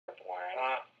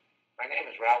name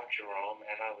is Ralph Jerome,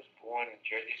 and I was born in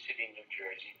Jersey City, New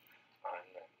Jersey on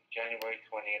January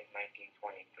 20th,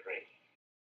 1923.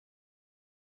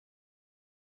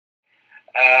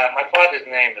 My father's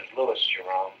name is Leah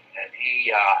Jerome, and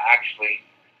he actually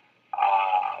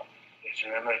was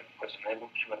an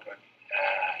immigrant.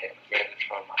 Immigrated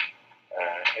from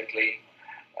Italy.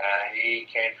 He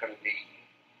came from the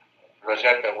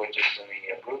Rosetta, which is in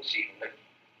the Abruzzi,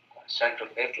 central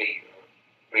Italy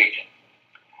region.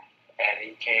 And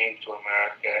he came to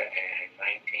America in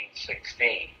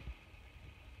 1916.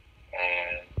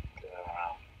 And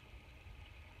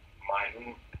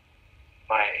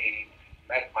he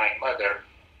met my mother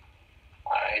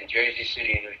in Jersey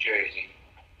City, New Jersey,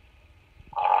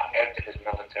 after his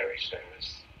military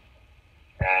service.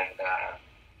 And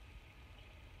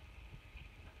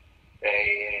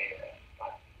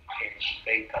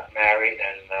they got married,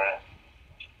 and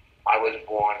I was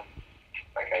born,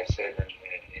 like I said,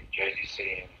 in Jersey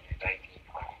City in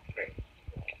 1923.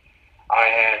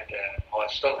 I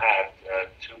still have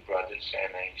two brothers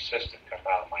and a sister,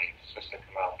 Kamal. My sister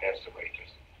Kamal passed away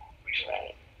just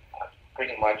recently.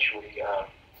 Pretty much we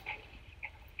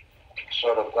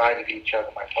sort of guided each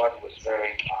other. My father was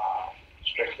very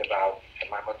strict about, and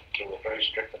my mother too, were very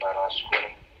strict about our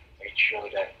schooling. Made sure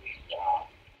that we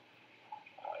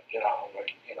get on with,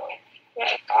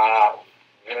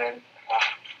 then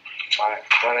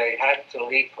when I had to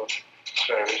leave for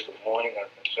service, the morning of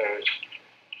the service,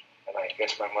 and I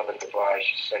guess my mother goodbye,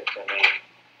 she said to me,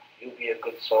 "You be a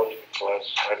good soldier,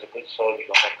 because as a good soldier,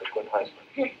 you'll make a good husband."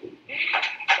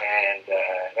 And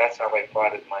that's how I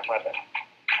fathered my mother.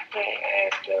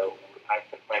 And I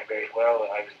took my grade well.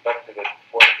 I was inducted at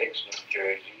Fort Dix, New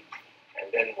Jersey,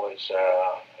 and then was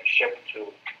shipped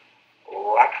to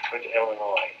Rutherford,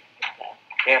 Illinois.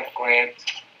 Camp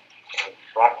Grant,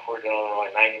 Rockford,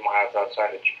 Illinois, 90 miles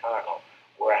outside of Chicago,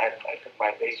 where I took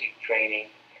my basic training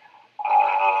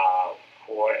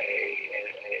for a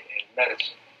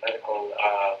medical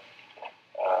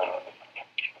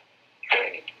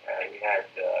training. We had,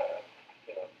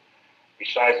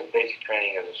 besides the basic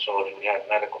training as a soldier, we had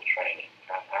medical training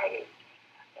on how to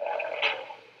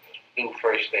do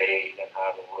first aid and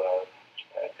how to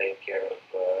take care of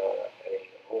a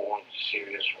wound,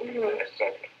 serious wound,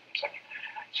 etc.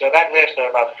 So that lasted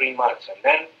about 3 months, and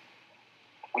then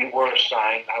I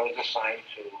was assigned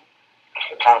to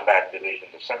the combat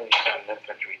division, the 77th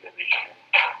Infantry Division,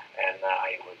 and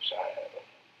I was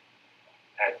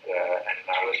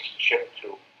shipped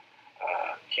to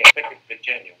Camp Pickett,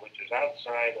 Virginia, which is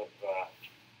outside of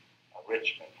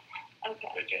Richmond,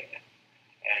 Virginia,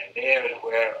 and there is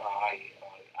where I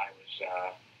was.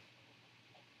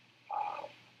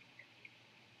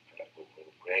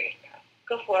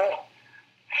 Go for it.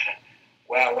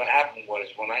 Well, what happened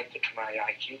was when I took my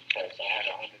IQ test, I had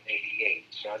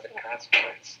 188. So as a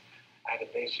consequence, I had a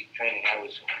basic training. I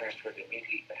was transferred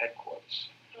immediately to headquarters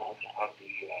of the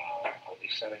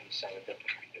 77th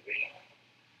Infantry Division.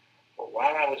 But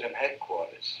while I was in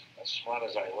headquarters, as smart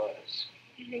as I was,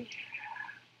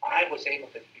 I was able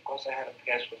to, because I had a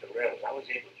pass with the rails, I was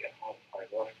able to get home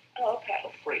quite often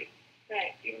for free,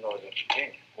 even though I was in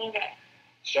Virginia.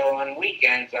 So on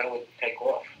weekends, I would take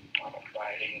off on a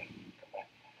Friday and come back.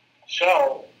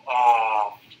 So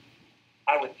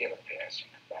I would get a pass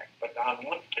and come back. But on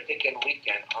one particular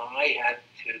weekend, I had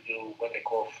to do what they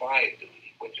call fire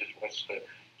duty, which was to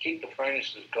keep the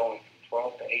furnaces going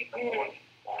from 12 to 8 in the morning.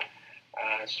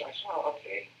 So I said,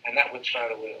 okay. And that would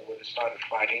start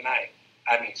Friday night.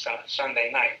 Sunday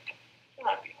night. So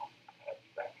I'd be home. I'd be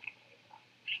back.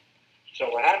 So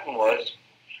what happened was,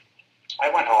 I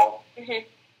went home, and then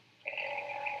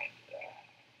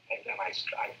I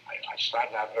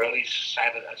started out early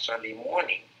Sunday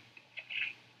morning,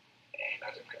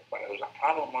 but there was a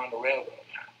problem on the railroad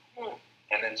now.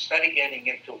 And then instead of getting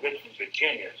into Richmond,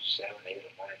 Virginia, 7, 8,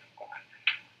 or 9 o'clock,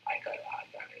 I got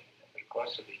in,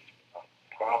 because of the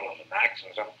problem, the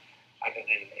accidents, I got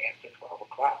in after 12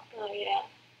 o'clock. Oh, yeah.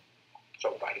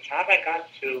 So by the time I got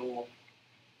to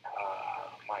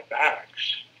my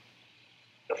barracks,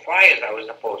 the fires I was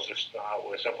supposed to start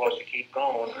were supposed to keep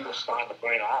going and were starting to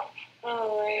burn out.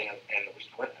 Oh, right. And it was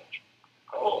winter,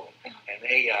 cold, and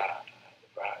the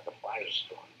fires were starting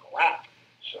to go out.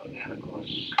 So then, of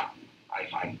course,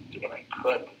 I did what I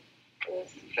could.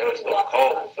 It was still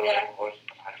cold, so of course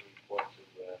I reported to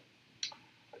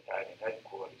the guy in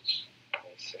headquarters, and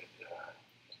they said,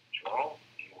 "Jerome,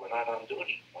 you were not on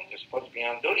duty when you're supposed to be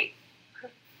on duty." They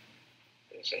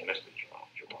didn't say Mr. Jerome.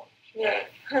 Yeah.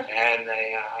 And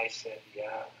I said,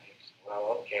 yeah. Well,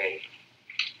 okay.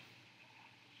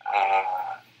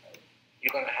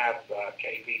 You're going to have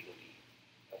KV duty,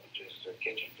 which is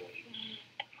kitchen duty.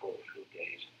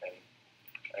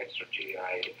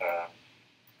 I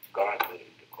gone through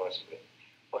the course of it.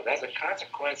 But as a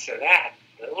consequence of that,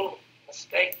 the little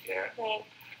mistake there, Right.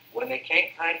 when it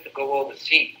came time to go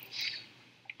overseas,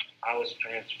 I was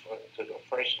transferred to the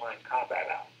first line combat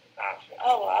outfit.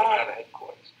 Oh, wow. Out of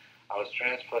headquarters. I was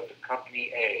transferred to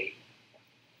Company A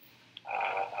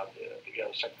of the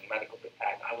 2nd Medical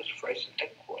Battalion. I was first in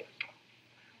headquarters.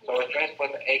 So I was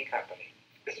transferred to A Company.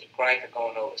 This is prior to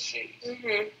going overseas.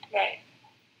 Mm-hmm. Right.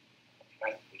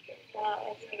 That's the beginning. Wow,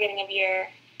 that's the beginning of your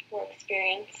work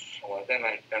experience. Well, then we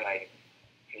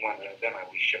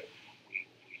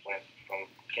went from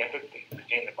Kansas,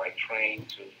 Virginia by train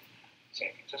to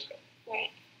San Francisco.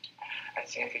 Right. At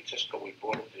San Francisco, we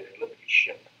boarded the Liberty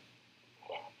ship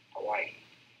from Hawaii.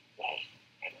 Right.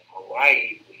 And in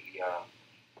Hawaii,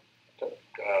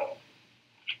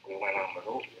 we went on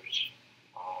maneuvers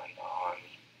on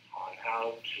how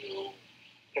to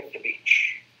hit the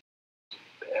beach.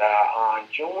 On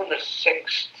June the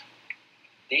 6th,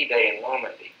 D-Day in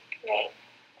Normandy. Right.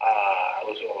 It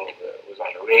was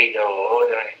on the radio,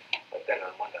 but then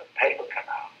when the paper came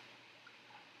out,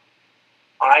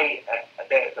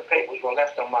 the papers were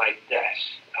left on my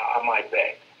desk, on my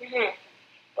bed. Mm-hmm.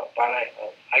 But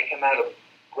I came out of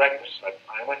breakfast. I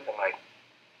went to my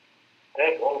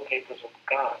bed. All the papers were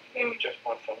gone. Maybe just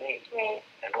one for me. Right.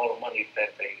 And all the money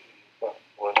that they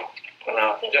put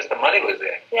out, just the money was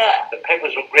there. Yeah. The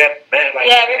papers were grabbed.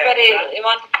 Yeah, everybody wanted to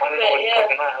wanted to know what's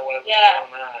going on, what was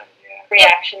going on. Yeah.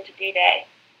 Reaction to D-Day.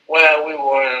 Well, we were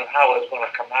wondering how it was going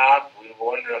to come out. We were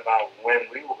wondering about when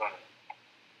we were going to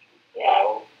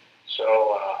go. So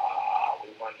we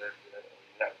wanted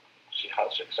to see how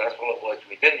successful it was.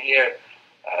 We didn't hear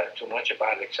too much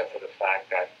about it, except for the fact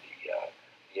that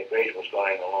the invasion was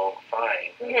going along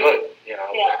fine, good.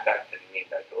 But that didn't mean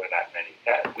that there were that many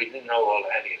deaths. We didn't know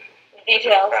any of the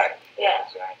details. Facts. Yeah.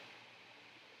 Exactly.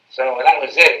 So that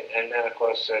was it. And then, of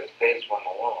course, as days went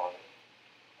along,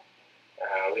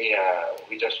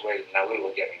 we just waited. Now we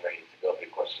were getting ready to go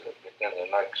because within the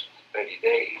next 30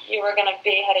 days, you were going to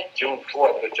be headed to June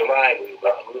 4th of July, we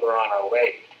were on our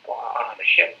way on the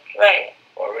ship. Right.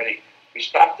 Already. We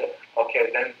stopped it.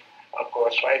 Okay, then, of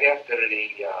course, right after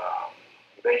the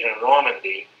invasion of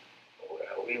Normandy,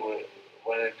 we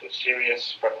went into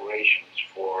serious preparations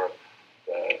for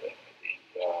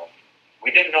we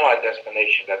didn't know our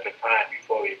destination at the time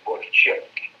before we boarded ship.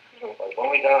 Mm-hmm. But when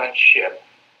we got on ship,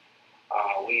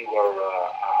 we were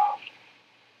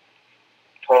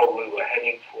told we were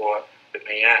heading for the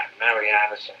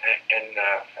Marianas and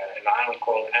an island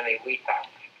called Eniwetok.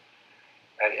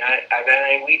 At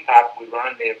Eniwetok, we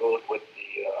rendezvoused with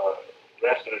the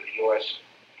rest of the U.S.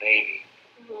 Navy.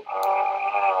 Mm-hmm.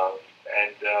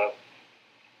 And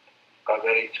got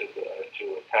ready to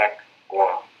attack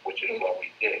Guam, which is what we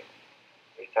did.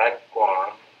 We attacked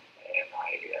Guam, and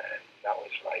that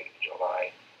was like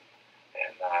July.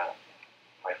 And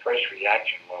my first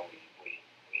reaction when we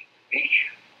beach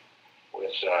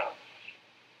was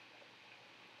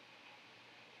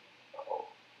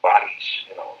bodies,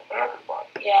 American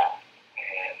bodies. Yeah.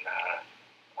 And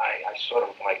I sort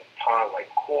of my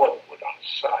cordwood on the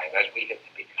side as we hit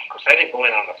the beach. Because I didn't go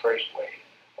in on the first wave,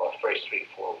 or the first 3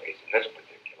 or 4 waves in this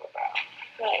particular battle.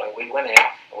 Right. When we went in,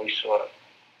 and we saw,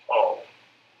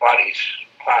 bodies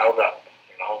piled up,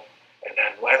 And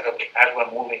then as we're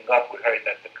moving up, we heard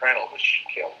that the colonel was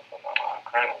killed.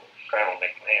 Colonel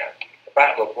McNair. The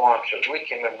Battle of Guam, so we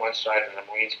came in one side, and the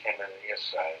Marines came in the other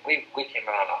side. We came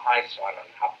in on the high side on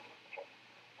top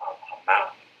of a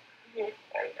mountain. Mm-hmm.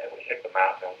 And we hit the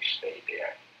mountain, and we stayed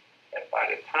there. And by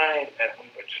the time that we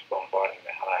were just bombarding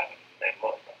the high, and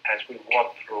as we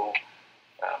walked through,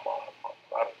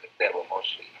 they were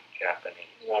mostly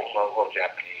Japanese, all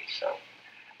Japanese. So,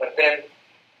 but then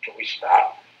we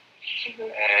stopped,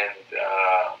 and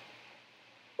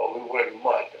but we were in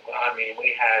mud. I mean,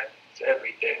 we had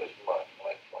every day was mud.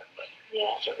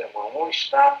 Yeah. So then when we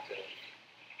stopped, the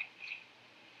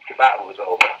battle was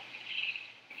over.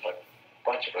 But a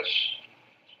bunch of us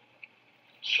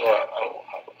saw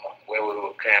where we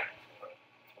were camped.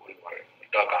 We were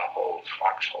dug our holes,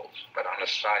 foxholes, but on the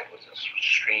side was a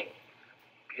stream,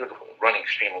 beautiful running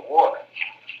stream of water.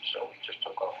 So we just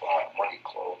took off our muddy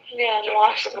clothes. Yeah, and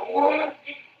washed them. The water.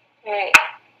 Right.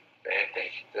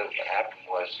 What happened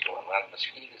was there were a lot of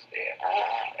mosquitoes there,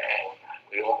 and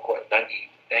we all caught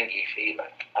dengue fever.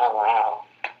 Oh, wow.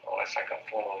 Oh, it's like a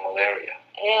form of malaria.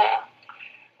 Yeah.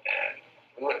 And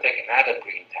we were taking other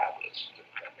green tablets that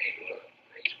made you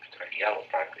turn yellow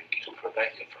practically to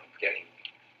prevent you from getting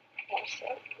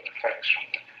effects from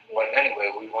it. Yeah. But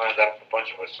anyway, we wound up, a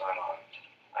bunch of us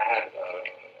I had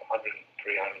 103,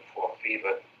 104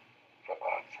 fever for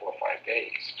about 4 or 5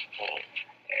 days. And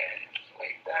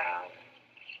laid down.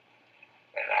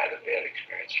 And I had a bad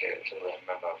experience here. So I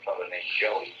remember a fellow named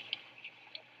Joey.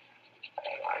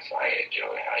 And I said, "Hey,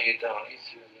 Joey, how you doing?" He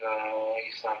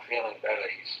says, "I'm feeling better."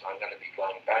 He said, "I'm going to be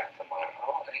going back tomorrow."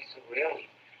 Oh, and he said,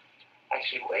 "Really?" I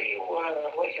said, where you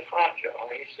from, Joe?"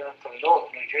 He said, "I'm from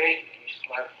North New Jersey." He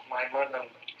said, my mother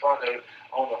and father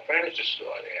own a furniture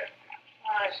store there.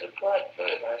 I said, good.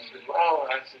 I said, "Well,"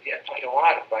 I said, "Yeah, tell you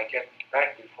what, if I get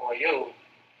back before you,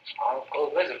 I'll go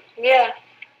visit." Yeah.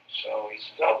 So he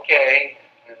said, "Okay."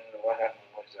 And what happened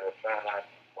was I found out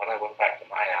when I went back to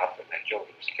my house that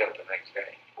Joey was killed the next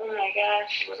day. Oh my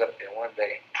gosh. He was up there one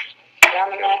day.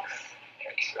 Down the next.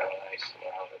 And so I said,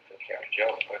 "Well, I took care of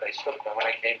Joe." But I still, when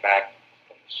I came back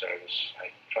from the service,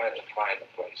 I tried to find the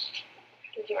place.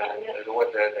 Did you find it?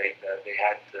 They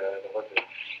had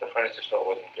the furniture store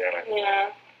wasn't there anymore. Yeah.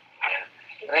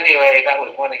 But anyway, that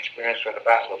was one experience for the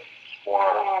Battle of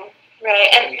Forum.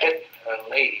 Right. And we hit a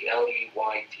lady,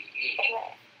 Leyte.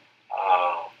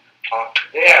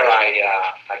 There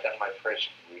I got my first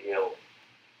real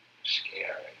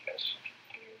scare, I guess.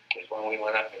 Because when we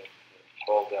went up and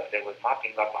called, they were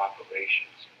mopping up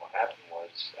operations. And what happened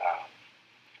was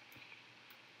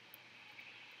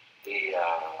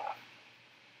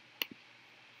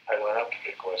I went up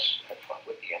because I fought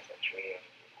with the infantry and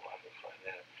Rutherford.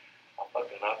 And I'm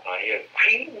looking up and I hear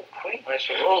cream. I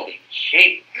said, "Holy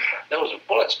shit, there was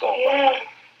bullets going by."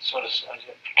 So I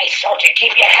said, "Hey, soldier,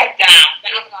 keep your head down."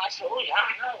 And I said, "Oh, yeah,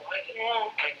 I know."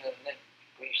 And then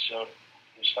pretty soon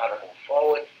we started moving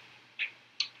forward.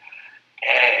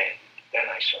 And then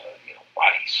I saw,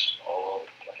 bodies all over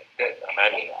the place.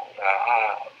 American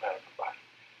bodies.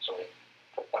 So they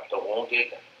took up the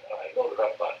wounded, and I loaded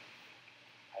up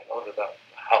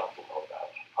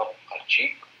a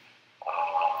jeep,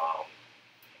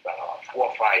 about 4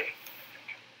 or 5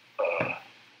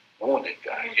 wounded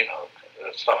guys.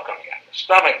 Stuff coming out of the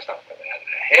stomach, stuff coming out of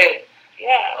the head,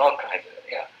 all kinds of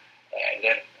And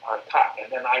then on top,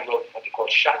 and then I wrote what they call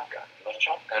shotgun. And a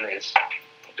shotgun is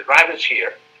the driver's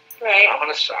here. Right. I'm on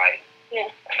the side. Yeah.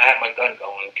 And I had my gun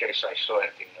going in case I saw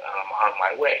anything on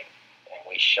my way. And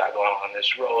we shot on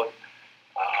this road.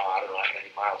 I don't know how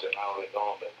many miles an hour we were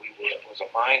going, but it was a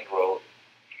mined road.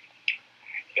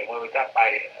 And when we got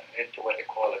into what they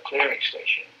call a clearing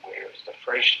station, where it's the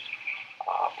first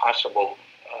possible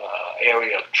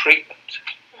area of treatment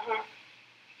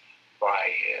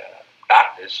by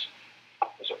doctors,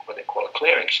 was what they call a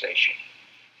clearing station.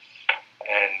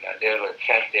 And there's a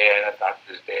tent there, and a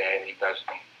doctor's there, and he does,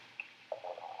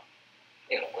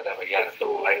 whatever he has to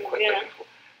do, like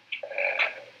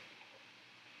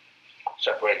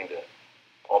separating the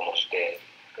almost dead.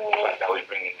 Like I was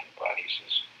bringing in bodies,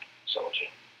 this soldier.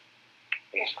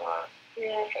 He's gone.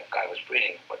 Yeah. That guy was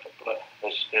breathing, but the blood,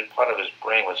 part of his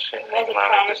brain was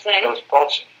promising. It was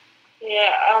pulsing.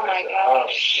 Yeah, oh my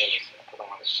gosh. I put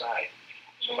him on the side.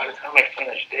 So by the time I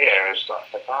finished there,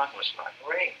 the dawn was starting to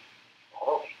rain.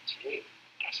 Holy gee,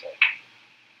 I said.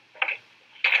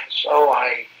 So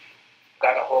I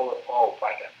got a hold of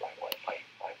my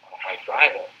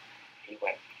driver. He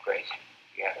went crazy.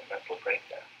 He had a mental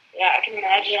breakdown. Yeah, I can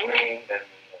imagine. He screamed and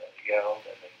yelled,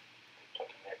 and they took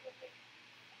him in and they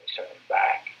sent him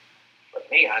back. But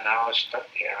me, I was stuck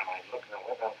there, and I'm looking at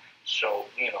him. So,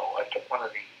 I took one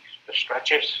of the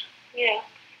stretchers. Yeah.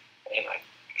 And I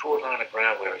threw it on the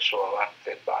ground where I saw a lot of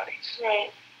dead bodies.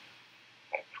 Right.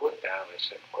 I threw it down and I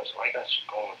said, "Of course, if I got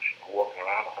going walking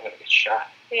around, I'm going to get shot."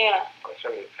 Yeah. Because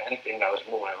if anything, I was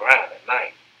moving around at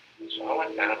night. So I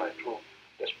went down and I threw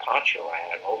this poncho I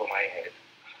had over my head.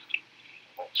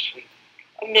 I went to sleep.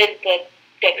 Amid the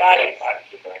dead bodies. I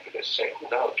could just say, who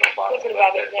the hell don't bother Thinking with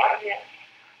about dead it, bodies? yeah.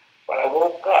 But I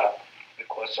woke up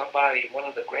because one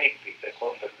of the grave people, they call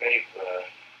them the grave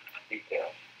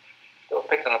detail, they were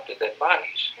picking up the dead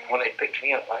bodies. When they picked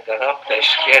me up, I got up, they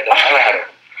scared the hell out of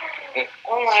me.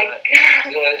 Oh my God.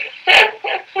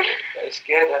 They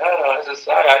scared the hell out of me. I said,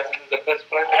 "Sorry, this is the best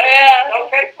place." Yeah.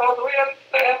 Okay, Father, we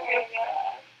understand. Oh my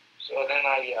God. So then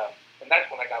and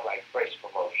that's when I got my first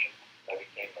promotion. I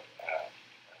became a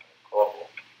corporal.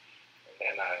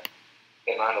 And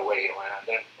then on the way around,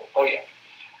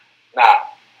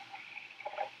 Now,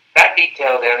 that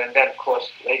detail there, and then, of course,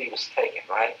 the lady was taken,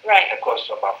 right? Right. And, of course,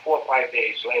 about 4 or 5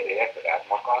 days later after that,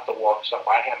 MacArthur walks up,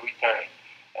 I had returned.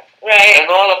 Right. And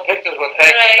all the pictures were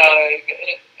taken. Right.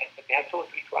 They had 2 or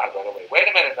 3 clouds right away. Wait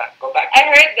a minute, now, go back. I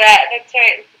heard that. That's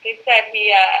right. They said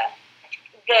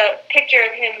the picture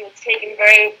of him was taken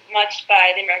very much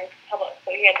by the American public,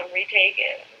 so he had to retake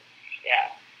it.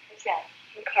 Yeah. What's that?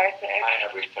 MacArthur. I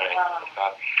have returned.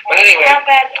 But But anyway, not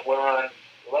bad. we're on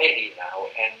Leahy now,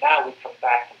 and now we come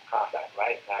back from combat, right?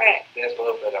 right? Right. There's a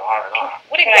little bit of R&R.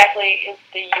 What exactly is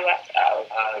the USO?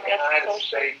 United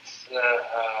States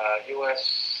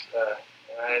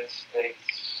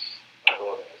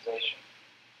organization.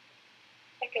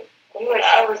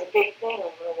 USO was a big thing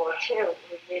in World War II.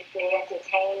 They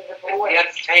entertained the boys. The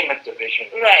entertainment division.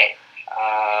 Right.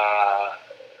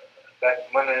 That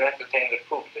when they entertained the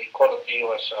troops, they called it the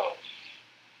USO.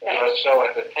 Right. USO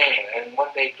Entertainment. And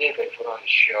what they did, they put on a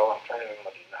show. I'm trying to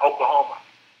remember. Oklahoma.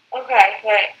 Okay.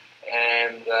 Right.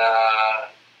 And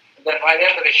then by the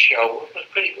end of the show, it was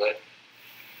pretty good.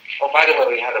 Oh, by the way,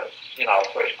 we had a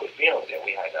first good meal there.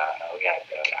 We had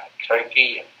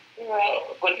turkey and Right.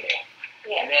 a good meal.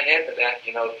 Yeah. And then after that,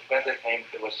 for entertainment,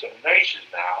 there were some nurses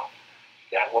now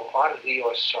that were part of the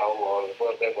USO, or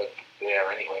well, they were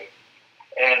there anyway.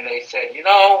 And they said,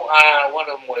 one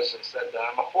of them said,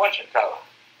 I'm a fortune teller.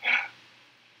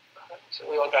 So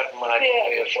we all got money to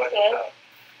be a fortune teller.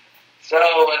 So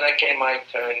when that came my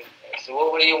turn, I said,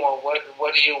 well, what do you want?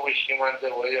 What do you wish you want to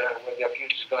do? Well, your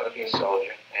future's going to be a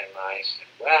soldier. And I said,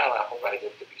 well, I hope I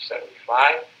live to be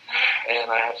 75,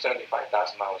 and I have $75,000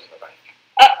 in the bank.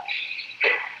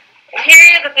 Here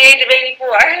he is at the age of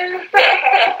 84.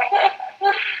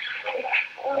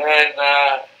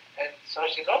 And so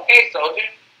she said, okay, soldier.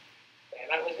 And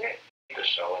that was it.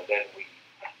 So, and then we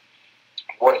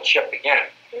boarded a ship again.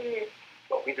 Mm-hmm.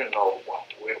 But we didn't know where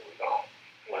we were going.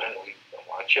 And we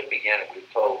on ship again, and we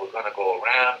were told we're going to go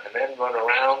around and then run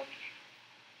around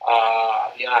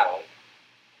the island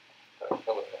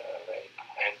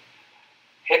and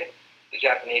hit the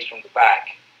Japanese from the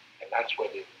back. And that's where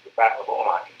the Battle of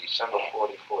Omak in December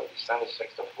 44, December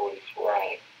 6th of 44.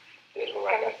 Right. Here's where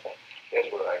I got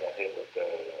hit with the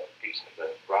piece of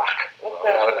the rock.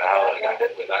 I got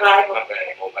hit with. I don't remember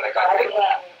anymore, but I got hit.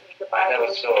 I never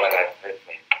saw it. That hit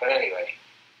me. But anyway,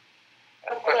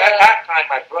 because at that time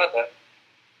my brother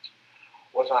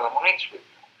was on a minesweeper.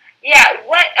 Yeah.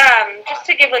 What? Just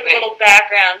to give like a little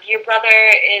background, your brother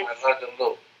is My brother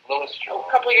Louis Jerome.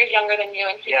 a couple years younger than you,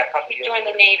 and he joined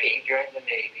the Navy. He joined the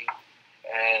Navy,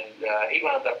 and he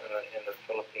wound up in the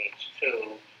Philippines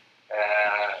too,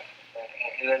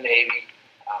 in the Navy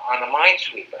on a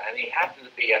minesweeper. And he happened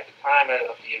to be at the time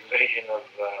of the invasion of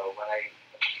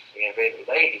we invaded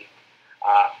Haiti.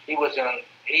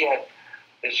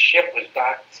 His ship was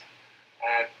docked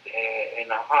in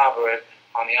a harbor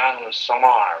on the island of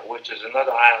Samar, which is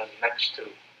another island next to.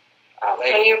 So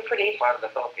you're pretty part of the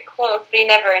Philippines. Close, but you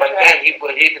never But then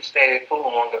interacted. he didn't stay there too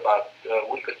long. About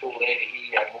a week or two later,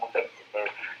 he had moved up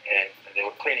and they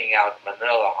were cleaning out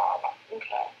Manila Harbor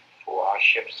for our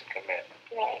ships to come in.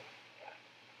 Right.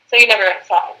 So you never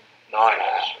saw him? No, I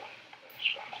never saw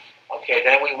him. Okay,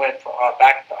 then we went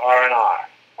back to R&R.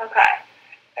 Okay.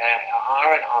 And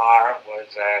R&R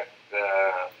was at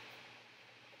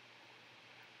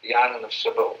the island of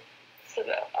Cebu.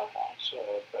 Okay. So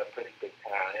a pretty big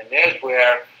town. And there's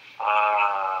where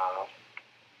I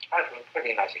had a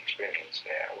pretty nice experience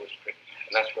there. It was pretty,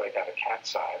 and that's where I got a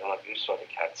cat's eye. I don't know if you saw the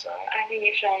cat's eye. I think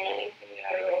you've shown me.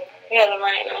 Yeah, the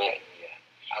money.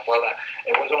 Yeah. Well,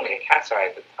 it was only a cat's eye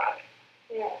at the time.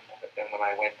 Yeah. But then when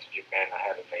I went to Japan, I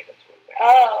had it made into a ring.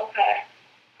 Oh, okay.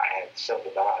 I had silver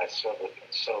 $half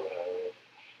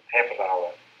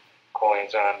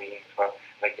coins on me, and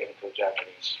I gave them to a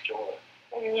Japanese jeweler.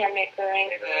 And yeah, make the ring.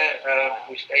 And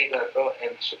we stayed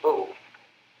in Cebu.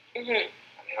 Mm-hmm.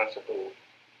 On Cebu.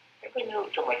 And we didn't do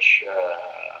too much.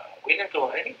 We didn't do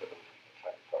any of it.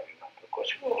 Of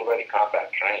course, we were already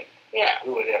combat trained. Yeah.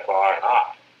 We were there for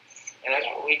R&R. And that's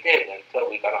what we did until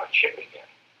we got on ship again.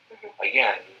 Mm-hmm.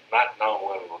 Again, not knowing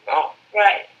where we were going.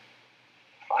 Right.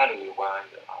 Finally, we wound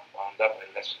up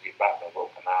in this Battle of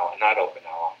Okinawa, not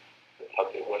Okinawa.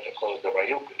 They were to close the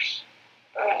Ryukyus.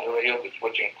 The Ryukyus,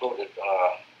 which included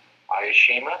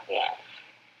Ayashima,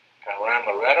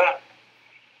 Karamaretta,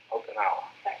 Okinawa.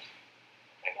 Right.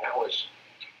 And that was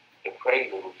the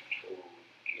prelude to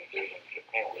the invasion of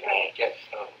Japan. We didn't get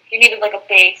you needed like a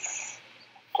base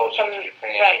closer to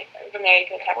Japan. Right. From there you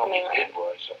could attack the What we mainland. did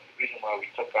was, the reason why we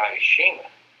took Ayashima,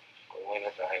 we went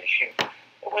into Ayashima,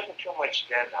 it wasn't too much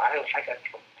then. I got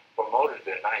promoted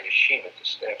in Ayashima to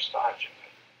staff sergeant.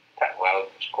 Well,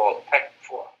 it was called Tech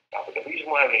 4. But the reason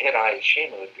why we hit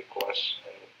Ayashima was because,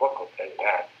 and the book will tell you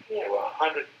that, there were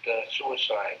 100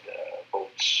 suicide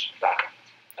boats docked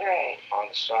on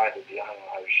the side of the island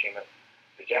of Ayashima.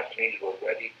 The Japanese were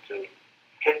ready to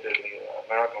hit the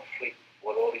American fleet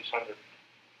with all these 100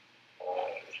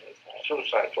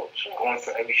 suicide boats going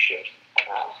for every ship.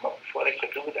 But before they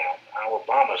could do that, our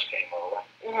bombers came over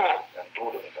and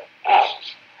blew them to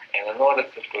pieces. And in order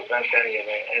to prevent any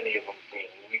of them being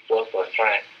rebuilt or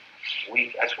trying,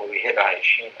 that's where we hit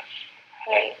Ayashima.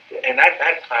 Right. And at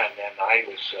that time, then, I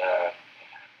was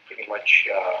pretty much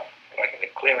like in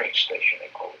a clearing station, they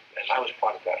call it. And I was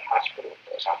part of that hospital.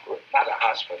 Not a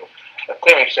hospital, a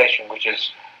clearing station, which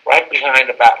is right behind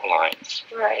the battle lines.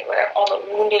 Right, where all the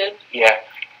wounded. Yeah.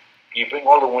 You bring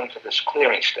all the wounded to this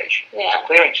clearing station. Yeah. It's a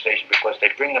clearing station because they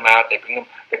bring them out.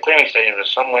 The clearing station.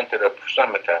 Some went to the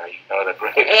cemetery, the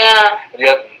graves. Yeah. And the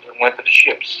other went to the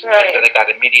ships. Right. So they got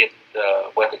immediate,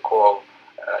 what they call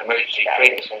emergency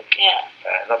treatment.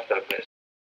 Yeah. Enough to the business.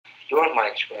 During my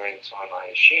experience on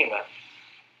Hiroshima,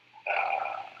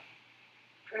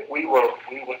 we were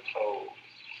told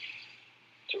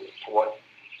to report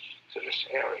to this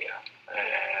area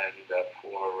and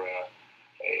for a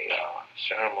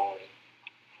ceremony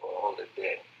for all the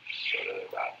dead. So there were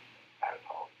about, I don't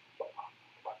know,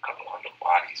 about a couple hundred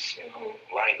bodies,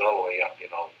 lined all the way up,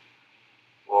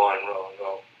 row and row and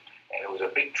row. And it was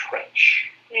a big trench.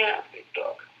 Yeah. They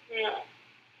dug. Yeah.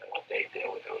 And what they did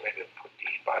was they were ready to put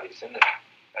these bodies in there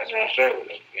as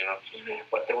conservative,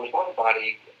 But there was one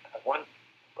body, one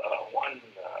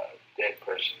dead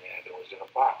person there that was in a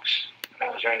box. And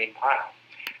it was already piled.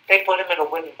 They put him in a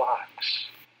wooden box.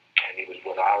 And he was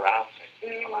with our outfit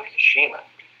from Hiroshima.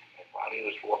 And while he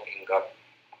was walking up,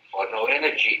 in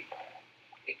a Jeep,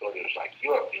 he thought it was like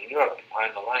Europe. In Europe,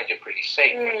 behind the lines, you're pretty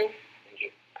safe. In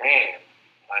Japan,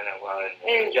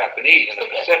 in the Japanese, in the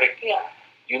Pacific,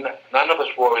 none of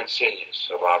us wore insignias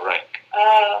of our rank.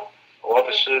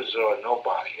 Officers or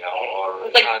nobody. Or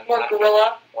it was like more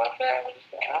guerrilla warfare?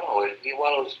 No,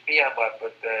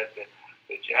 but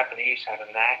the Japanese had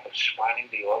a knack of spotting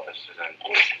the officers and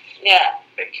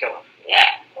they kill them.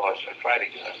 Yeah. Or try to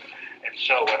kill them. And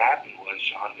so what happened was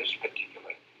on this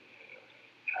particular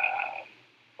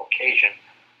occasion,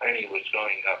 Ernie was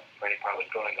going up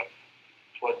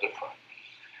towards the front.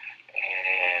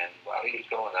 And while he was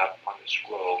going up on this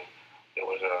road, there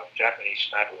was a Japanese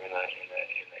sniper in a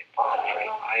palm tree,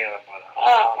 high up on a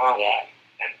palm tree,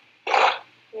 and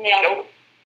killed him.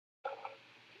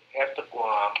 After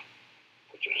Guam,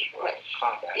 which was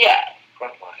combat,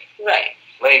 front line,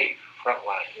 Lady, front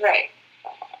line. Right.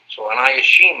 So in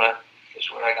Hiroshima is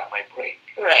where I got my break.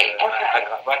 Right. Okay. I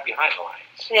got right behind the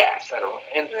lines. Yeah. Instead of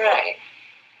in front. Right.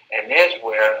 And there's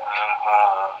where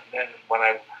then when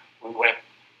we went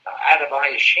out of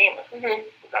Hiroshima, we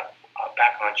got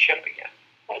back on ship again.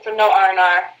 Right, so no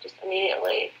R&R, just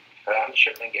immediately. On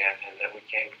ship again, and then we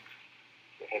came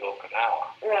to hit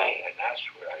Okinawa. Right. And that's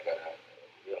where I got a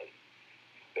really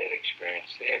bad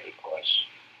experience there because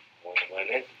when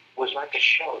it was like a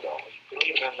show, though.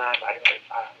 Believe it or not,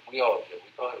 we all did. We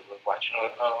thought we were watching a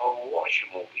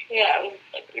Washington movie. Yeah.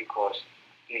 Because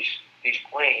these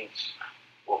planes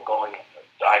were going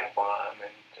dive bomb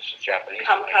and this is Japanese.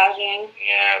 Kamikazing.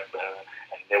 Yeah,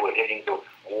 and they were hitting the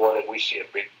water. We see a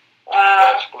big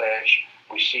splash.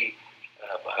 We see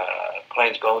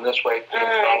planes going this way,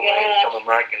 some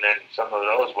American, and some of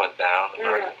those went down.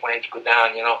 American planes go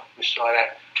down, we saw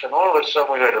that. Then all of a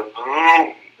sudden we heard a boom.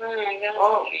 Oh my God.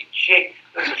 Holy shit,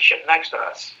 there's a ship next to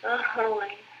us. Oh my.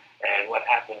 And what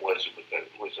happened was on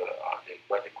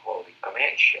what they call the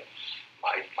command ship,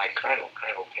 my Colonel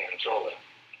Panzola,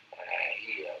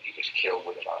 he was killed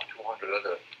with about 200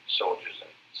 other soldiers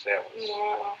and sailors.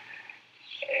 Yeah.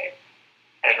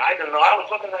 And I don't know, I was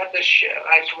looking at this shit, and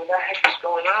I said, what the heck is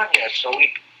going on here? So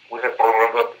we had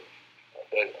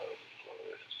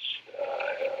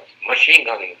machine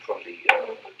gunning from the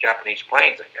Japanese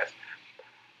planes, I guess.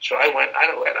 So I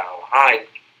don't let out hide.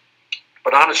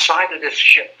 But on the side of this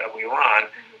ship that we were on,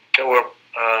 there were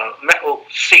metal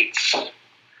seats. So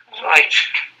I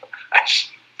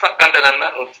stuck under the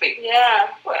metal seat. Yeah.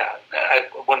 Well, I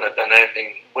wouldn't have been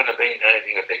anything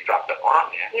if they dropped a bomb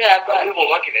there. Yeah, but we were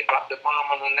lucky they dropped the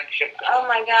bomb on the next ship. Oh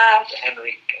my gosh. The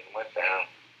Henry went down.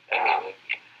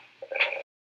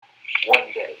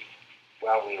 One day,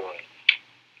 while we were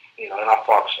in our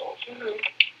foxholes, and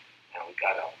we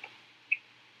got up,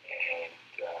 and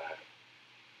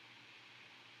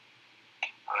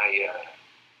I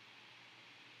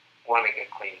want to get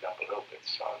cleaned up a little bit,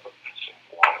 so I looked for some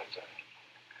water,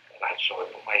 and I saw I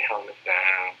put my helmet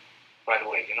down. By the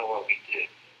way, you know what we did?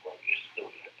 What we used to do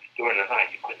during the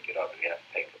night, you couldn't get up; you had to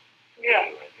take it. Yeah.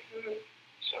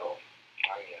 So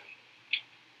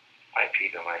I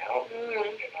peed on my helmet,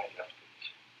 and I left it.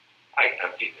 I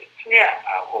emptied it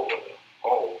over the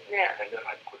hole, and then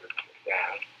I put it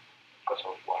down because I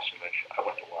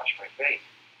went to wash my face.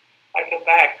 I come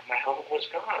back, my helmet was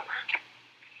gone. Where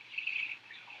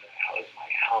the hell is my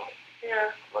helmet?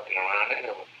 Yeah. Looking around,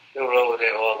 and they were over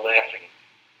there all laughing.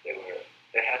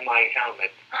 They had my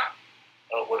helmet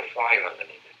with a fire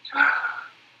underneath it.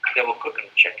 They were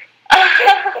cooking chicken.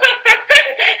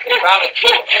 They down the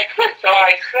tube. So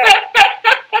I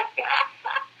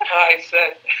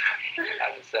said,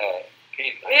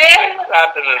 Pete, Yeah. I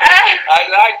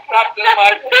dropped it in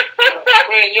my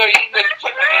when you're eating the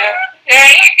chicken there.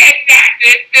 Yeah, you did that.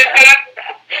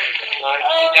 Oh my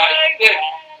did.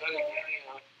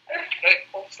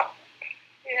 God.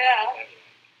 Yeah.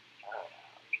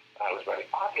 I was very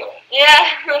popular. Yeah.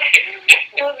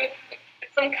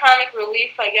 Some comic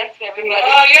relief, I guess, for everybody.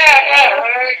 Oh,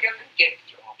 yeah. Get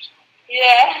jobs.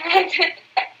 Yeah. That's good.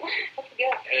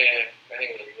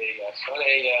 So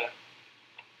they, I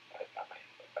got my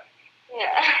foot back.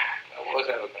 Yeah. What was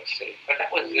I ever going to say? But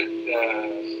that was it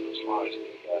as far as the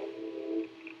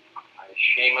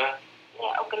Hiroshima.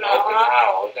 Yeah,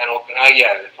 Okinawa. Then Okinawa,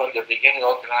 yeah. From the beginning,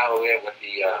 Okinawa there with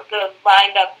the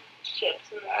lined up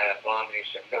ships. Bombing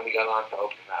ship. Then we got on to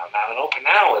Okinawa. Now in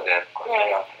Okinawa, then, of course,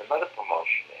 they offered another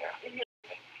promotion there. Mm-hmm.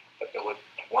 But there was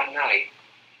one night.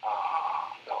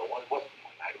 No, it wasn't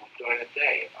one night. It was during the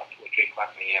day, about 2 or 3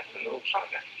 o'clock in the afternoon,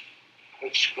 something.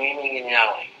 With screaming and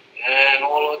yelling, and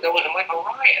there was like a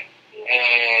riot.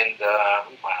 And I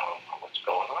don't know what's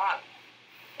going on.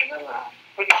 And then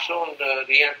pretty soon the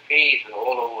MPs are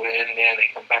all over in there, and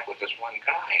they come back with this one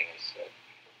guy, and they said,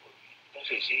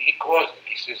 he caused it.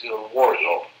 He says, the war is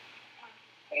over.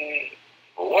 Hey,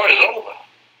 the war is over?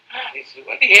 He said,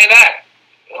 when did you hear that?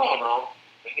 I don't know.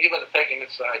 You better take him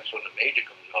inside. So the major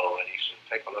comes over, and he said,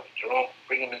 take a look at Jerome,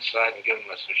 bring him inside, and give him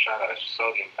a shot of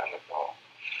sodium pentothal.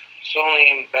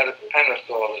 Sodium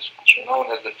pentothal is known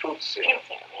as the truth serum.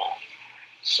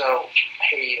 So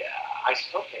I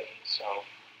said, okay. So,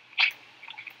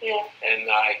 yeah. And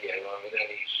I gave him, and then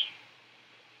he's,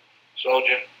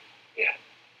 soldier, yeah.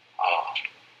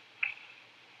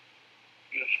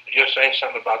 You're saying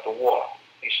something about the war.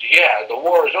 He said, yeah, the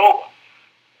war is over.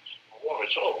 The war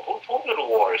is over. Who told you the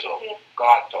war is over? Yeah.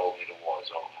 God told me the war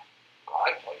is over.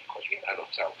 God told you, because we had no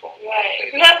cell phone.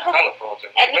 Right. Telephones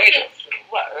and radio. This is,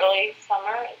 what, early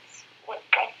summer? It's what?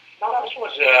 No, this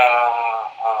was, let's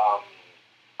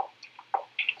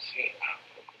see,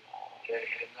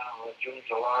 June,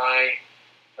 July.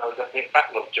 No, the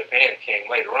Battle of Japan came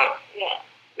later on. Yeah.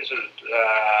 This is,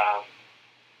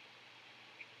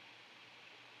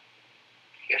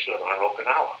 this was on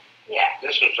Okinawa. Yeah.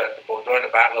 This was during the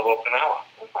Battle of Okinawa.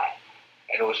 Okay.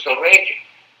 And it was still raging.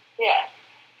 Yeah.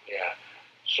 Yeah.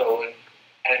 So,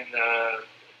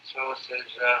 so it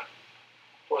says,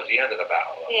 towards the end of the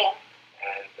battle. Yeah.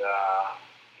 And he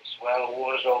said, well, the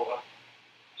war's over.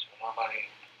 So nobody,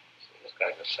 so this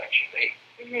guy's a Section 8.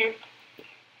 Mm-hmm.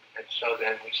 And so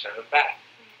then we sent him back,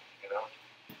 you know.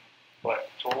 But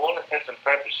to all intents and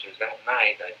purposes, that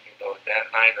night, or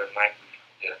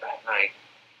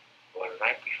the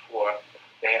night before,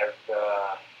 they had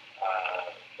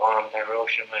bombed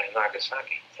Hiroshima and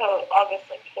Nagasaki. So August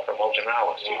 6th. From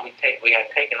Okinawa. So we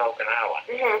had taken Okinawa.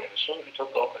 Mm-hmm. And as soon as we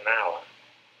took Okinawa,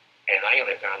 and I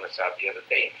only found this out the other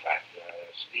day, in fact,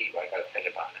 Steve, I got to think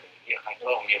about it. I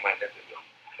told him you might interview him.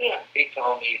 Yeah. He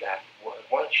told me that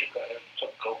once you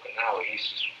took Okinawa, he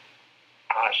says,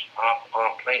 our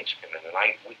planes came in, and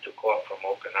we took off from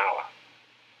Okinawa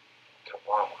to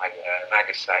bomb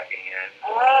Nagasaki and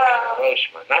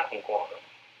Hiroshima, not from Guam.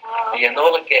 The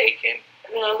Enola Gay came,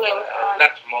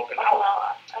 left from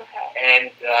Okinawa. Okay.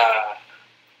 And, yeah,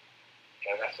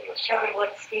 that's in the side. Tell me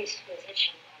what Steve's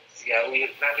position was. Yeah, we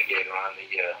had navigator on the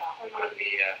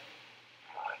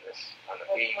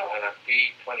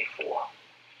B-24.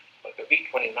 But the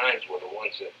B-29s were the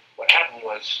ones that, what happened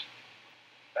was,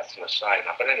 that's an aside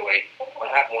now, but anyway, what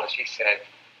happened was he said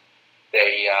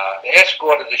they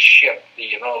escorted the ship,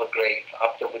 the Enola Gray,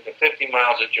 up to within 50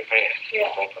 miles of Japan.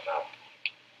 Yeah.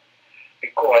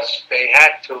 Because they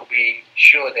had to be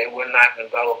sure they were not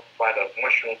enveloped by the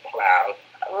mushroom cloud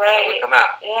that would come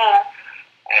out. Yeah.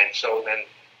 And so then,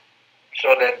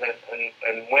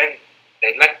 and when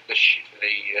they let the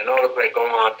Enola Gray go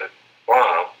on to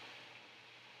bomb,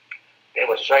 they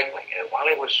were circling, and while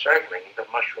they were circling, the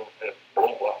mushroom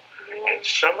blew up. And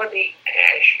some of the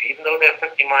ash, even though they're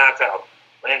 50 miles out,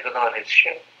 landed on his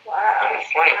ship. Wow. On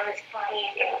his plane.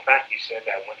 And in fact, he said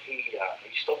that when he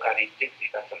still got, he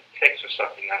got some ticks or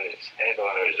something on his head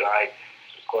or his eye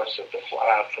because of the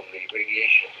fallout from the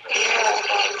radiation.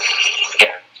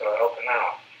 Yeah. So I opened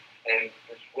out. And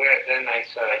it's where then I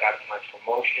said I got my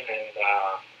promotion, and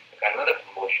I got another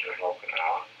promotion in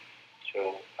Okinawa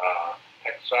to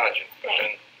head sergeant, but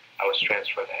then I was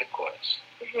transferred to headquarters.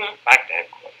 Mm-hmm. Back to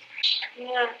headquarters.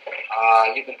 Yeah.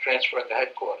 You've been transferred to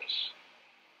headquarters.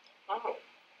 Oh.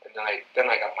 And then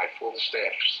I got my full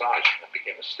staff sergeant. I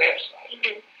became a staff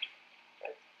sergeant.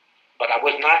 Mm-hmm. But I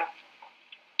was not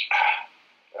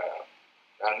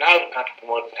Now we got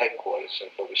promoted to headquarters,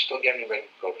 but we're still getting ready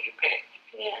to go to Japan.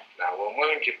 Yeah. Now, when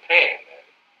we're in Japan,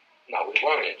 no, we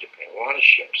weren't in Japan. We were on the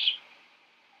ships.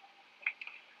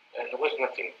 And there was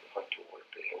nothing untoward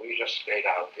there. We just stayed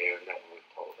out there, and then we were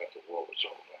told that the war was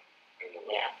over.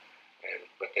 Yeah.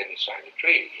 But then they signed the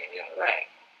treaty. Right.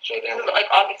 So then, this was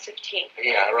like August 15th.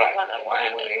 Yeah, right.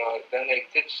 Then they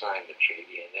did sign the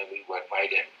treaty, and then we went right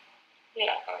in.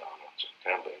 Yeah.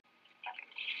 September.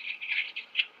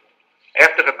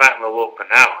 After the Battle of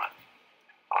Okinawa,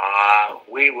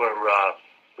 we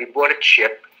bought a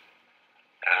ship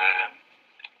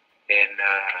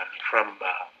from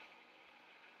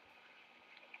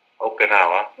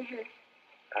Okinawa,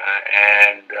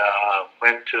 and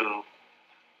went to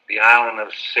the island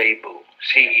of Cebu,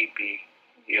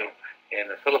 C-E-B-U, in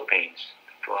the Philippines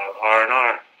for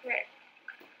R&R. Right.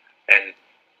 And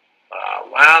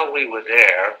while we were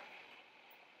there,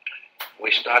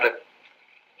 we started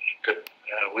to,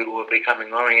 we were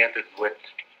becoming oriented with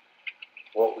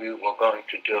what we were going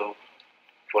to do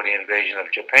for the invasion of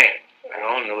Japan. We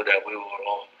all knew that we were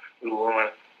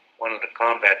one of the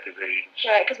combat divisions.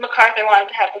 Right, because MacArthur wanted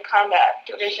to have the combat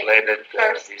division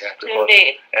first to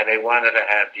invade. And they wanted to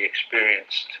have the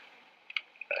experienced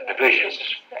divisions,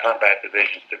 combat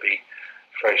divisions, to be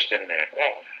first in there.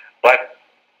 Right. But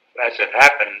as it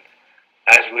happened,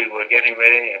 as we were getting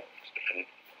ready and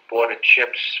boarded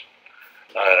ships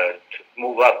to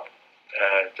move up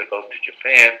to go to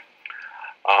Japan,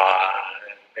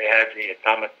 they had the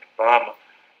atomic bomb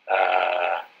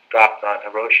dropped on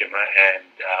Hiroshima,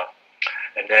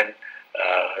 and then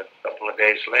a few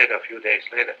days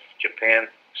later, Japan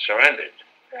surrendered.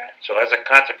 Right. So as a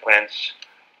consequence,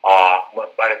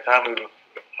 by the time we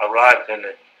arrived in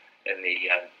the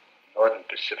northern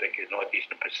Pacific,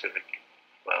 northeastern Pacific,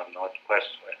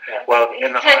 northwest,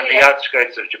 on the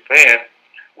outskirts of Japan,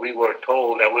 we were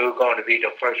told that we were going to be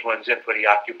the first ones in for the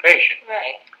occupation.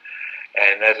 Right.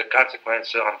 And as a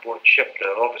consequence, on board ship, the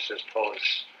officers told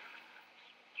us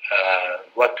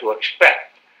what to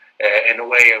expect in the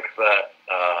way of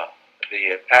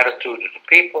the attitude of the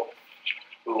people.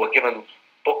 We were given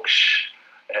books,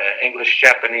 English,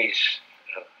 Japanese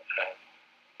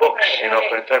books,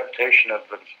 for interpretation of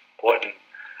important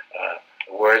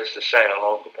words to say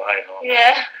hello, goodbye, and all.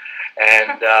 Yeah.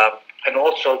 And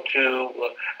also to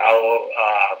our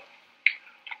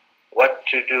what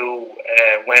to do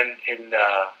when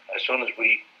as soon as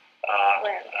we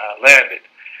landed.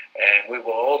 And we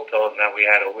were all told that we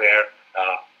had to wear,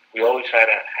 we always had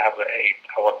to have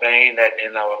our bayonet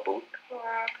in our boot.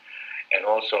 Wow. And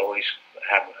also always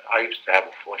I used to have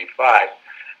a 45,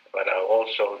 but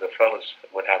also the fellas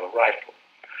would have a rifle.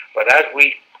 But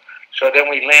so then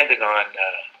we landed I'm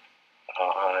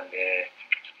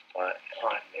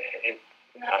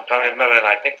trying to remember, and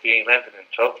I think we landed in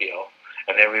Tokyo,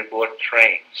 and then we boarded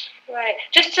trains. Right.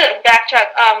 Just to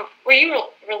backtrack, were you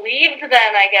relieved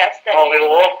then, I guess? That we were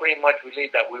all pretty much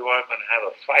relieved that we weren't going to have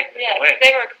a fight. Yeah,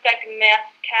 they were expecting mass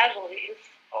casualties.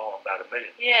 Oh, about 1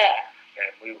 million. Yeah.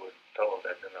 And we were told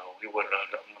that, we were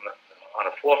on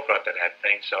the forefront of that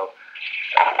thing, so,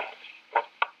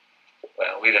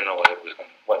 we didn't know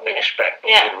what to expect.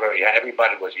 But we were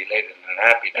everybody was elated and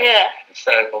happy.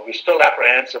 But we still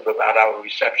apprehensive about our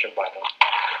reception by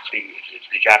the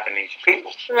Japanese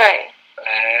people. Right.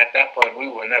 And at that point, we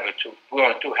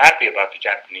weren't too happy about the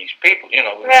Japanese people. We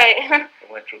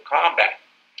went through combat.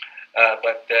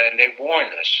 But they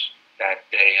warned us that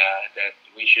that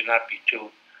we should not be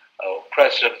too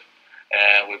oppressive,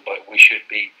 but we should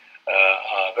be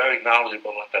very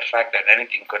knowledgeable of the fact that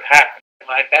anything could happen.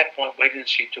 At that point, we didn't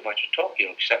see too much of Tokyo,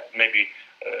 except maybe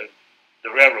the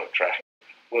railroad track,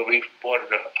 where we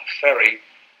boarded a ferry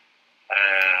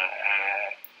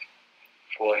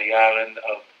for the island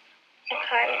of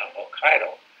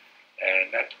Hokkaido.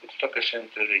 And that took us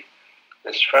into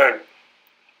this ferry,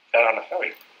 got on a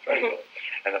ferry boat.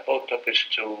 And the boat took us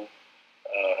to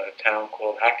a town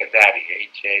called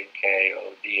Hakodate,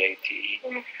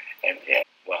 Hakodate. And I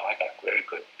got very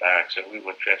good barracks, and we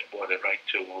were transported right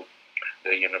to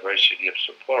the University of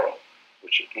Sapporo,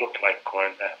 which looked like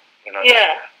Cornell.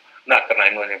 Not that I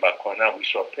knew anything about Cornell. We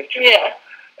saw pictures.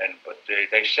 But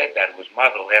they said that it was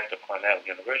modeled after Cornell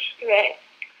University. Right.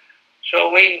 So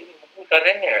we got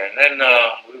in there, and then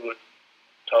we were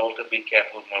told to be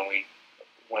careful when we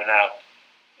went out.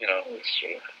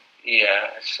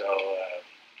 Yeah. So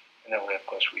of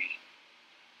course we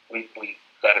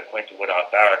got acquainted with our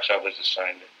barracks. I was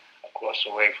assigned across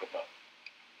the way from a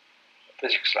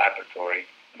physics laboratory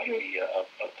of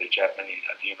the Japanese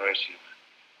at the University of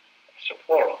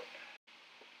Sapporo.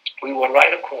 We were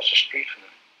right across the street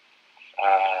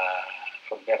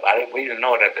from them. We didn't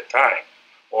know it at the time,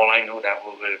 all I knew that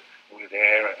we were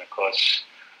there, and of course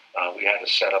we had to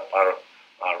set up our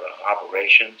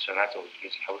operations, and that's what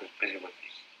I was busy with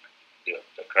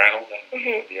the colonel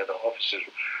and the other officers.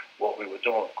 What we were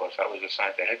doing, of course, I was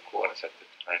assigned to headquarters at the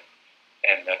time,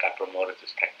 and I got promoted to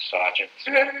tech sergeant.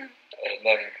 And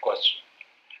then, of course,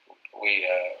 we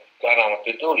got on with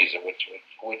the duties,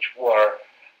 which were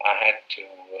I had to.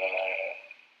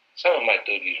 Some of my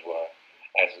duties were,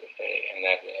 as in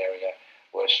that area,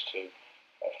 was to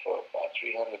for about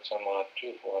 300 some odd,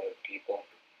 400 people,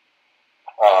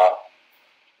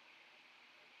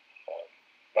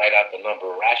 write out the number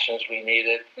of rations we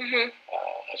needed,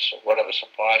 whatever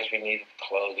supplies we needed,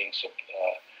 clothing,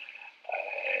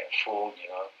 food,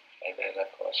 and then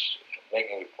of course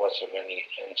making reports of any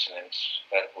incidents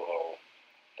that were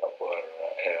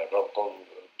local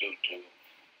due to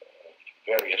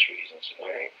various reasons,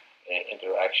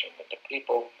 interaction with the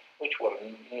people, which were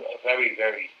very,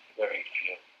 very, very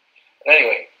few. But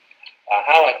anyway,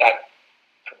 how I got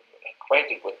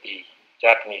acquainted with the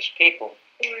Japanese people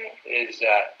is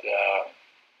that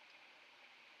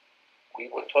we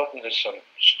were talking to some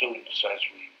students as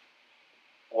we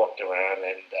walked around,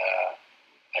 and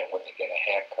I went to get a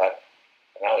haircut,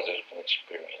 and that was an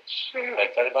experience. Did I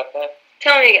tell you about that?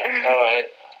 Tell me. All right.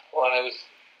 Well, I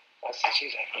said,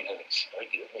 geez, I need a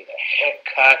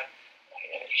haircut,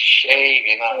 a shave,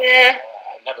 Yeah.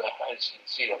 I never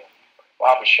see a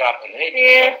barber shop in Haiti.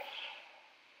 Yeah.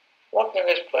 Walked in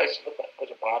this place, looked like it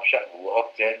was a barber shop. We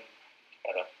walked in,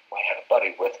 and I had a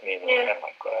buddy with me, and I had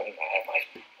my gun, and I had my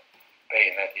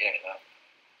bayonet there,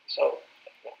 So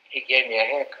he gave me a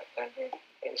haircut, and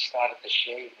he started to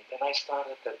shave me. Then I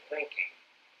started to thinking,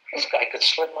 this guy could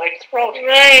slit my throat.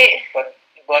 Right. But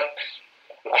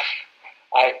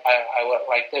I went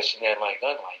like this, and then my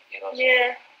gun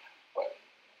Yeah. But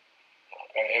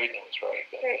everything was very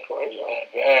good. Very cordial.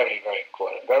 Very, very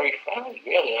cordial. Very friendly,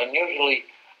 really. Unusually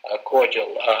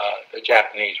cordial, the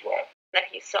Japanese were. That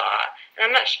he saw. And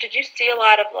I'm not sure, did you see a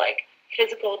lot of,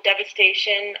 physical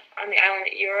devastation on the island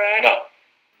that you were at? No.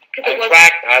 In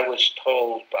fact, I was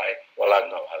told I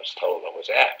was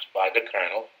asked by the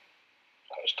colonel.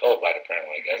 I was told by the colonel,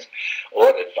 I guess,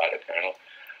 ordered by the colonel,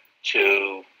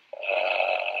 to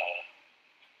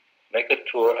make a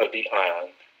tour of the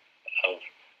island of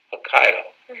Hokkaido.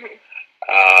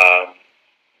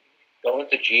 Go in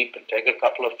the Jeep and take a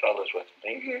couple of fellows with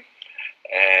me,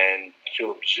 and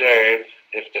to observe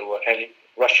if there were any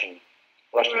Russians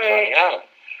on the island.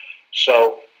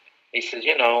 So he says,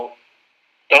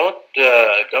 don't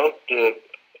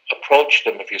approach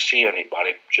them if you see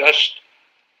anybody. Just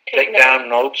take down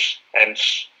notes and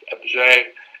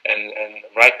observe and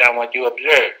write down what you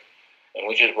observed. And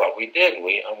which is what we did.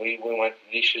 We went,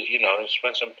 he says,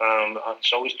 spent some time,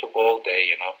 so we took all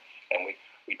day, and we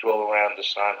drove around the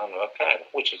island of Hokkaido,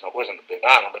 which wasn't a big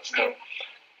island, but still.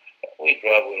 We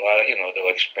drove with a lot of, there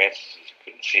were expanses, you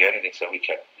couldn't see anything, so we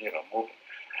kept, moving.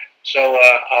 So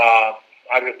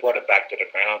I reported back to the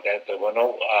colonel that there were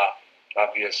no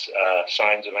obvious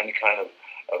signs of any kind of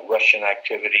Russian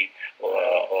activity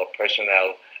or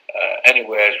personnel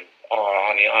anywhere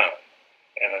on the island.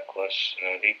 And of course,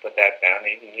 he put that down.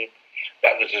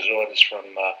 That was his orders from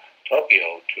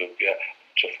Tokyo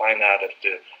to find out if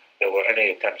there were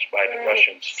any attempts by the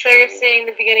Russians. So you're seeing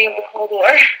the beginning of the Cold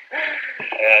War.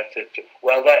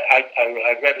 Well,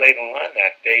 I read later on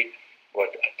that they were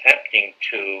attempting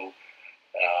to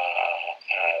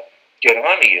get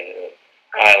on the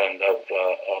island of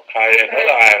Hokkaido and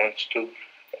other islands to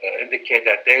indicate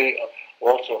that they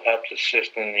also helped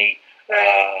assist in the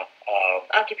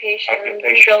occupation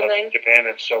of Japan,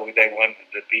 and so they wanted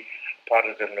to be part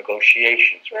of the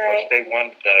negotiations because they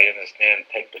wanted to,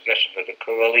 take possession of the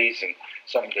Kuriles and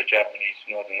some of the Japanese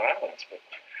northern islands, but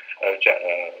the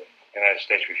United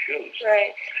States refused.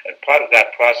 Right. And part of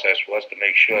that process was to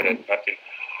make sure that nothing.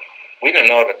 We didn't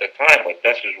know it at the time, but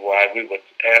this is why we were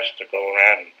asked to go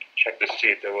around and check to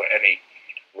see if there were any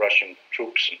Russian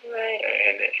troops on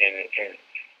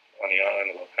the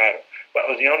island of Hokkaido. But it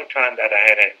was the only time that I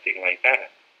had anything like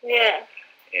that. Yeah.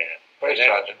 Yeah. First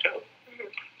sergeant too.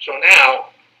 So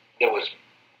now there was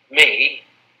me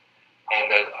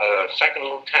and a second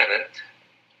lieutenant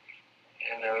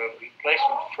and a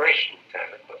replacement first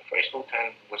lieutenant. But the first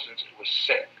lieutenant was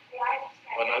sick.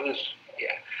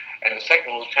 And the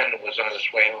second lieutenant was on his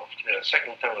way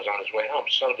home.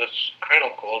 So this colonel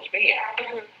calls me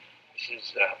in. He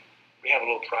says, we have a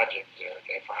little project.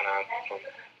 They found out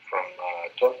from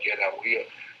Tokyo that we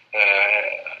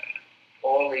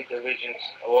all the divisions,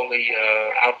 all the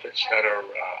outfits that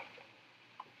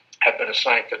have been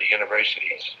assigned to the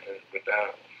universities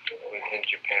in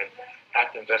Japan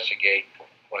have to investigate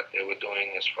what they were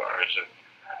doing as far as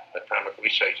atomic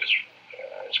research is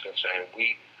concerned.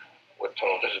 We were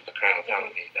told, this is the Colonel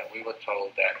telling me, that we were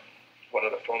told that one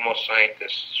of the foremost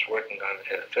scientists working on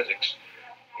physics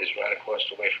is right across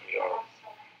the way from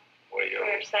where your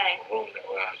room,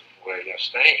 where you're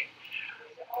staying.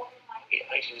 He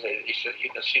said, you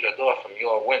can see the door from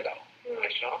your window. I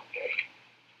said, okay.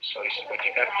 So he said, what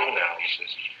you got to do now? He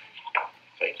says,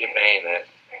 take your bayonet,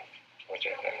 which I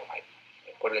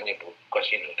put it in your, because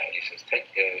he knew that. He says, take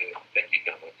your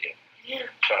gun with you. Yeah.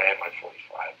 So I had my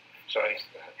 45. So he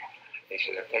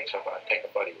said, take a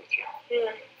buddy with you.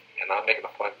 Yeah. And I'll make an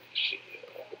appointment to see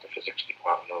with the physics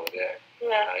department over there.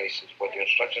 Yeah. He says, what your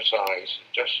instructions are, he says,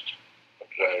 just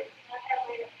observe,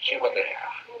 see what they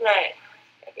have. Right.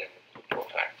 And then report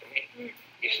back to me. Mm.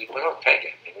 He says, well, don't take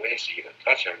anything. He says, you can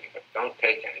touch everything, but don't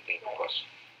take anything because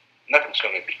nothing's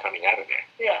going to be coming out of there.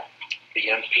 Yeah.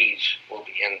 The MPs will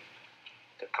be in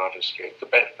to confiscate.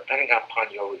 Depending upon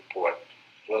your report,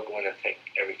 we'll go in and take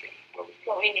everything. What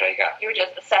we take out. You were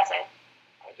just assessing.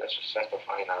 I just assessed to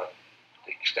find out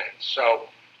the extent. So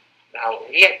now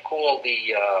he had called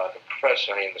the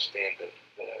professor. I understand that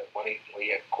when he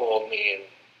had called me and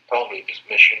told me this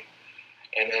mission,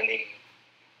 and then he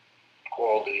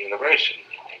called the university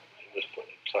and he was put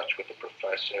in touch with the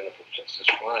professor, and the professor's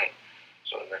fine.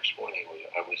 So the next morning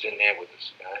I was in there with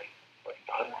this guy, but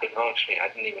unbeknownst to me, I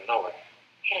didn't even know it.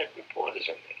 He had reporters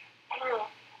in there. Oh.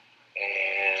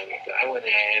 And I went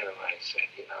in and I said,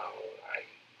 I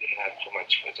didn't have too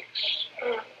much physics.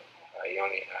 I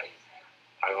only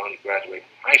graduated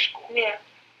from high school. Yeah.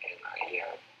 And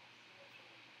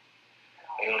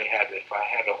I only had, if I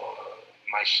had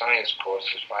my science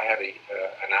courses, if I had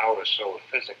an hour or so of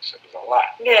physics, it was a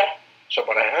lot. Yeah. So,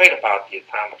 but I heard about the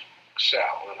atomic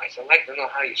cell, and I said, I'd like to know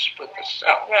how you split the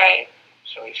cell. Right.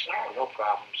 So he said, no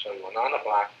problem. So he went on the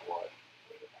blackboard,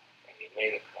 and he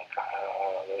made a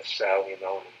cell, and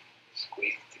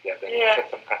squeezed it together. And yeah.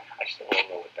 I still don't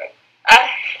know what that.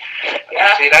 You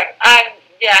see that?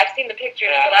 I've seen the pictures,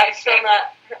 but I'm still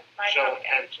not. So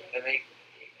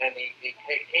and he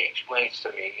explains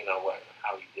to me,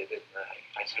 how he did it. And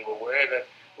I said, well,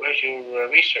 where's your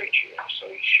research here? So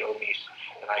he showed me,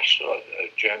 and I saw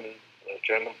German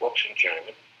books in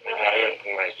German. And I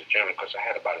recognized the German because I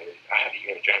had a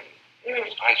year of German in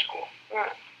high school.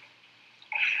 Right.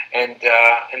 And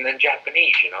then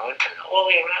Japanese, and all the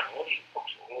way around, all these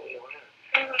books all the way around.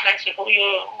 And I said, who are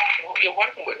you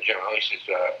working with, General? He says,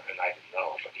 and I didn't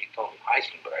know, but he told me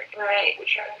Heisenberg, right?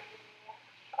 Which I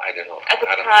didn't know. At the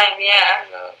time, yeah.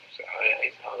 So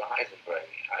I said, Heisenberg.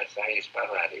 I said, how you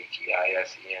spell that?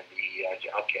 Heisenberg.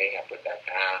 Okay, I put that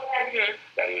down. Mm-hmm.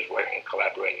 That he was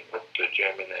collaborating with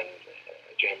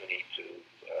Germany to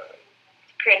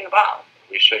create the bomb.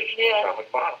 Research the atomic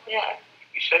bomb. Yeah.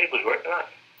 He said he was working on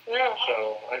it. Yeah.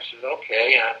 So I said,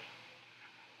 okay,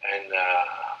 and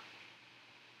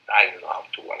I don't know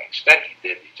to what extent he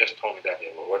did. He just told me that they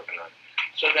were working on it.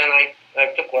 So then I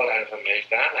took all that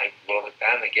information down, I wrote it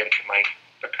down, I gave it to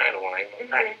the colonel when I went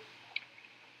back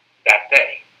that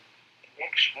day. The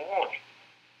next morning,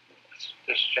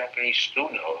 this Japanese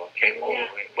student came over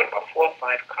with about 4 or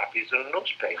 5 copies of the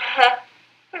newspaper.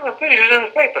 They were putting it in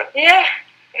the paper. Yeah.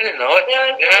 I didn't know it.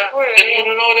 Didn't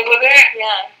even know they were there.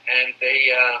 Yeah. And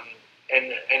they,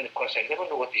 and of course, I never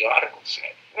knew what the article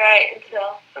said. Right,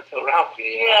 until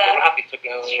Ralphie. Until Ralphie took it.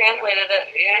 Translated it.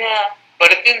 Yeah.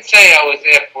 But it didn't say I was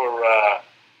there for. Well,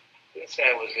 it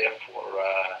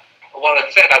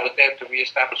said I was there to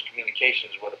reestablish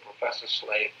communications with a Professor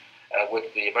Slade,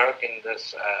 with the American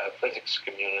physics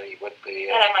community, with the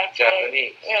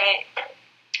Japanese. Right.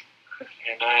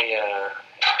 And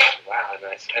wow,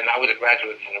 and I was a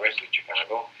graduate of the University of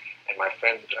Chicago, and my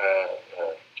friend,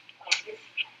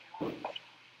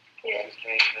 his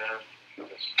name now,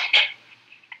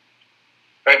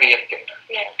 Herbie Itkin.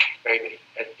 Yeah. Herbie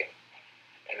Itkin.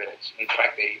 And in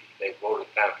fact, they wrote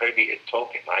it down. Herbie Itkin,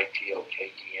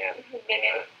 Itokien.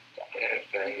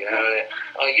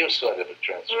 You saw the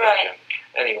transcription. Right.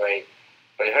 Anyway,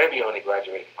 but Herbie only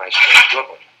graduated from high school in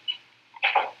Brooklyn.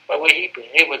 But he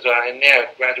was in there,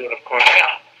 a graduate of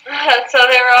Cornell. So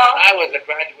they were all. I was a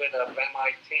graduate of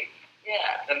MIT.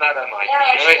 Yeah. And not MIT.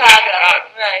 Chicago.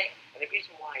 Right. And the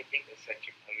reason why I think they said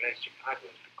Chicago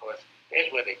is because there's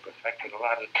where they perfected a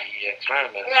lot of the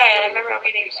experiments. Right. I remember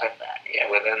reading about that. Yeah,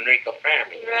 with Enrico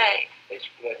Fermi. Right. They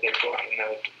brought,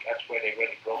 that's where they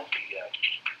really broke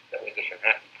the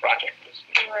Manhattan Project.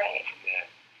 Right. Yeah.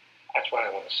 That's why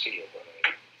I want to see it when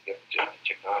I get to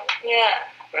Chicago. Yeah.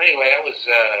 But anyway, that was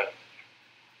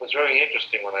was very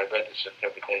interesting when I read this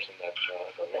interpretation that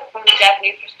from the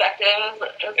Japanese perspective, it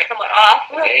was somewhat off.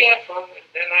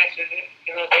 then I said,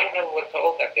 you know, they never were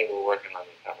told that they were working on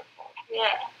the atomic bomb.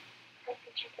 Yeah. That's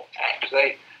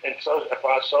interesting. Because as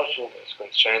far as social is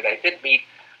concerned, I did meet.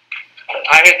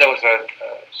 I heard there was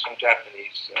some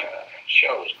Japanese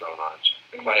shows going on,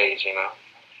 plays, you know.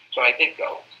 So I did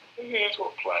go to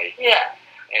a play. Yeah.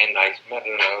 And I met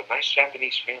a nice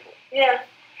Japanese family. Yeah.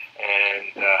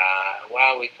 And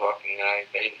while we were talking,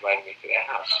 they invited me to their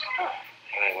house.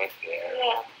 And I went there.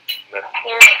 Yeah. They're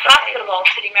hospitable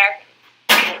to the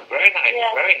Americans. Very nice,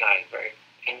 yeah. very nice.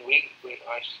 And when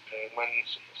we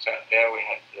sat there, we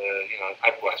had, you know,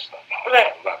 I bought stuff.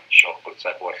 Right. A lot of chocolates.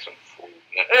 I bought some food.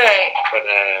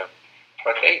 Right.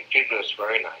 But they treated us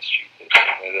very nice.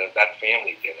 That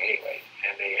family did anyway.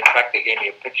 And in fact, they gave me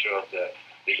a picture of the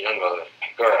younger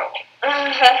girl.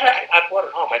 I brought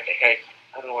it home. I think I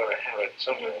don't know where I have it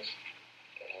somewhere.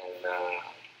 And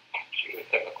she was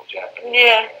typical Japanese.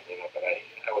 Yeah. You know, but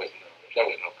there was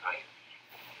no kind.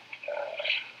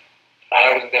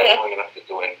 I wasn't there long enough to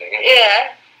do anything.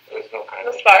 Yeah. There was no kind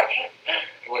of spark.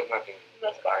 It was nothing.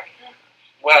 No spark.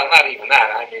 Well, not even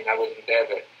that. I mean, I wasn't there.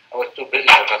 I was too busy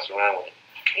to mess around with it.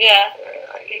 Yeah.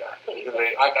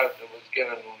 I got was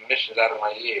getting missions out of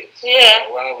my ears.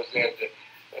 Yeah. While I was there,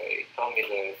 he told me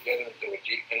to get into a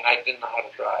Jeep, and I didn't know how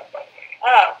to drive, by the way.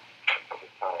 Oh. At the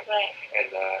time. Right.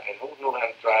 And who knew how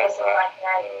to drive?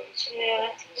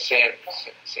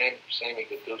 Sammy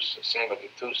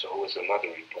Gattuso, who was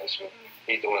another replacement.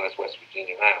 He's the one that's West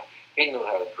Virginia now. He knew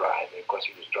how to drive, and of course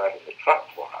he was driving the truck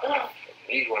for her. And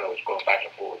he's one that was going back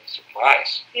and forth with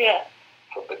supplies. Yeah.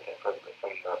 From the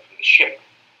ship,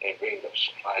 and bringing the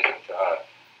supplies into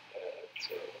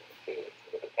to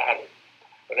the battalion.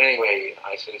 But anyway,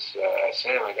 I says,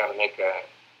 Sam, I got to make a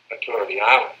tour of the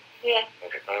island. Yeah.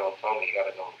 And the colonel told me you got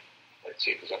to go and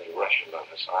see if there's any Russians on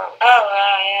this island. Oh,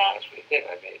 yeah. That's what he did.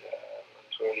 I made a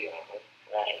tour of the island.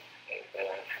 Right. And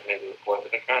I made a report to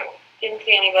the colonel. Didn't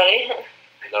see anybody.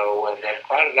 No, and then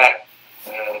part of that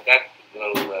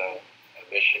little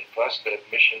mission, plus the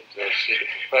mission to see the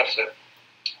professor,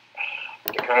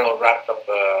 the colonel wrapped up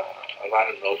a lot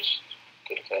of notes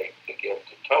to give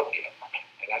to Tokyo.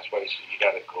 And that's why he said, you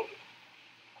got to go to,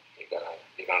 you got to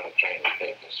get on the train and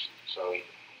take this. So he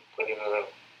put it in a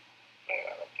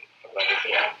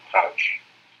pouch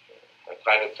and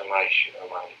tied it to my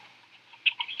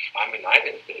I mean, I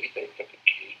didn't do it. They took the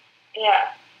key.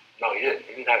 Yeah. No, he didn't.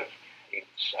 He didn't have it.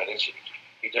 I didn't see it.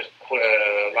 He just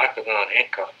locked it on,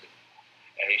 handcuffed it.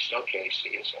 And he said, okay,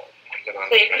 see you. So I got on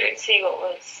the train. So you couldn't see what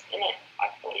was in it? I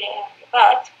thought, yeah.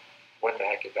 But went to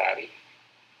Hakadati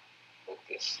with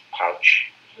this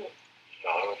pouch.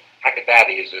 No,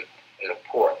 Hakadati is a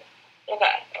port.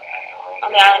 Okay.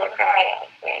 On the island of Hokkaido.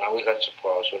 And I was at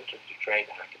Sapporo, so I took the train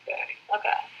to Hakadati.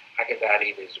 Okay. Hakadati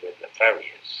is where the ferry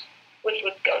is. Which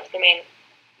would go to the main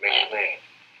land.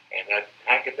 And at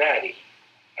Hakadati,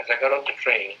 as I got off the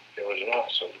train, there was an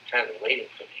officer, lieutenant, waiting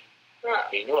for me. Huh.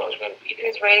 He knew I was going to be there.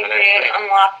 He was ready for you to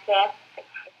unlock the...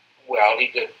 Well, he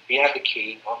did. He had the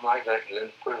key, unlocked it, and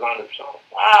then put it on himself.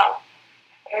 Wow.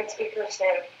 That's because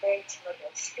they're afraid to look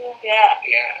at us. Yeah.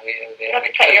 Yeah. You have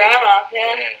to cut your arm off,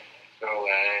 yeah. So,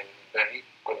 and then he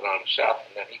put it on himself,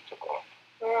 and then he took off.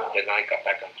 Oh. Then I got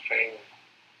back on the train,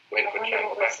 waited for the train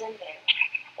to go back. In there?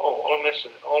 Oh, all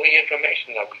the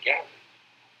information that we gathered.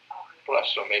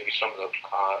 Plus, so maybe some of the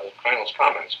colonel's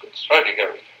comments concerning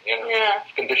everything, you know. Yeah.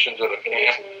 Conditions of the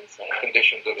camp,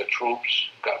 conditions of the troops.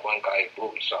 Got one guy who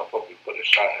blew himself up. He put a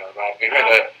shot in the right.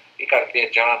 He got a Dear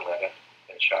John letter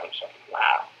and shot himself.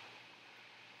 Wow.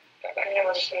 You know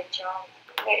what a Dear John?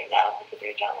 Wait, no, what's a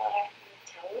Dear John letter?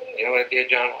 You know what a Dear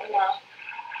John letter is? No.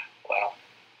 Well,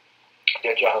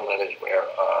 Dear John letter is where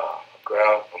a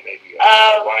girl or maybe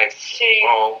a wife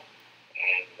home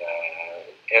and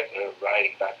after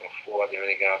riding back and forth,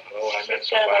 everything else. Oh, I met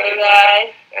somebody.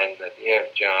 And dear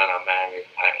John, I'm married.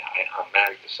 I'm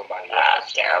married to somebody else.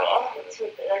 That's terrible.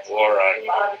 That's or a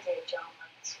lot of Dear John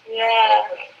letters. Yeah.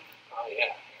 Oh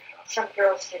yeah. Some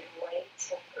girls didn't wait.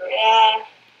 Some girls. Yeah.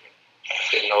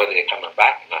 Didn't know whether they're coming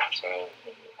back or not. So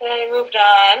they moved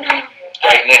on.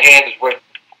 Right in the hand is worth.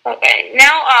 Okay.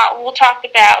 Now we'll talk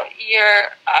about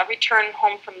your return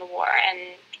home from the war and,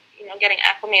 you know, getting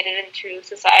acclimated into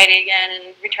society again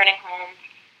and returning home.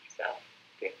 So.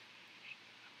 Okay.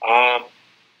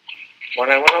 When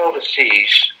I went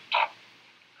overseas,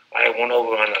 I went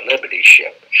over on a Liberty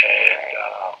ship,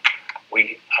 and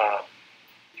we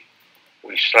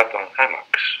slept on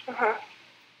hammocks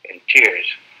in tears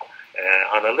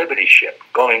on a Liberty ship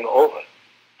going over.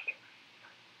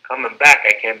 Coming back,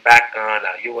 I came back on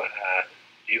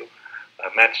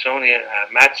Matson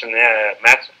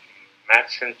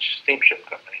Steamship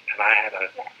Company, and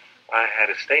I had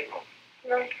a stateroom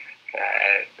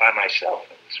by myself.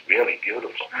 It was really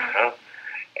beautiful, you know.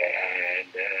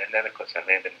 And then of course I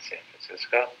landed in San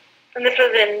Francisco. And this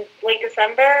was in late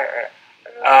December?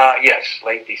 Yes,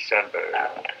 late December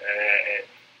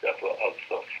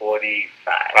of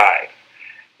 45.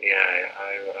 Yeah,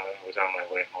 I was on my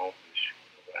way home.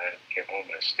 I came home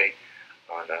and I stayed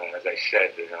on, as I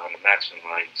said, on the Matson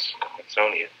lines,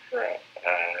 Smithsonian. Right.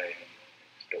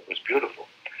 It was beautiful.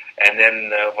 And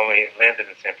then when we landed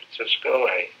in San Francisco,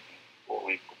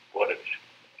 we bought a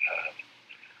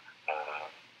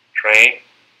train,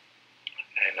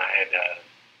 and I had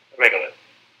regular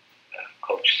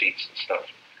coach seats and stuff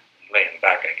laying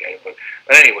back, I guess. But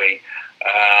anyway,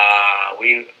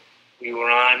 we were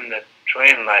on the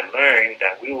train, and I learned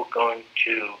that we were going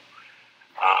to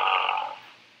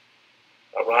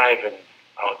arrive in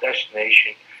our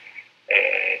destination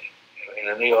in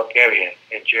the New York area,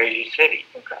 in Jersey City,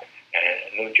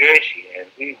 New Jersey, and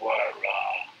we were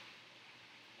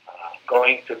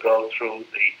going to go through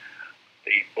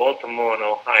the Baltimore and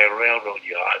Ohio Railroad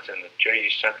yards and the Jersey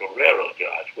Central Railroad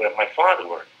yards where my father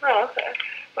worked. Oh, okay.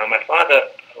 Now, my father,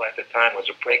 who at the time was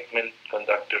a brakeman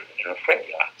conductor in a freight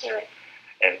yards. Right.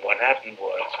 And what happened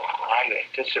was, I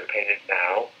anticipated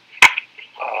now,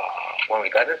 when we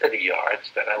got into the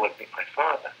yards, that I would meet my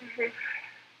father. Mm-hmm.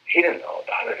 He didn't know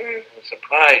about it. I was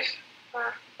surprised.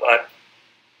 But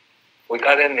we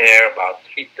got in there about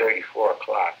 3:30, 4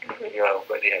 o'clock. You know,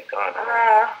 everybody had gone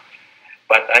home.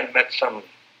 But I met some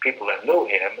people that knew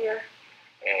him,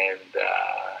 and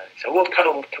so we'll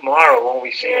tell him tomorrow when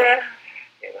we see him.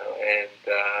 You know, and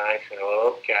I said,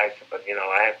 well, okay. I said, but you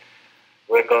know,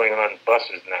 we're going on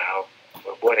buses now.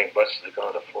 We're boarding buses to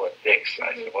go to Fort Dix.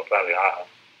 I said, well, probably I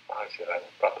said I'll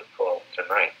probably call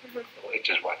tonight, which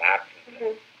is what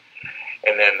happened.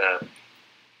 And then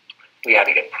we had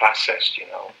to get processed, you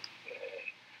know,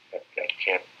 at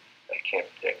Camp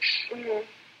Dix,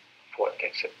 Fort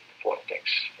Dix at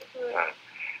the time.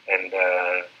 And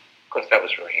of course, that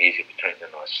was very easy. We turned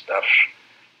in our stuff,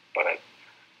 but I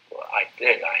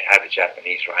did. I had a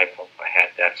Japanese rifle. I had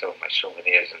that, some of my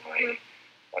souvenirs, and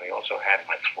but I also had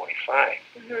my 45.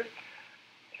 And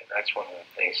that's one of the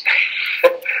things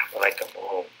when I come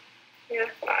home.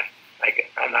 I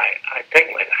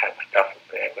had my duffel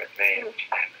bag with me, and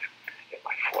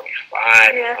my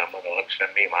 45. And my mother looks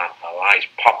at me, her eyes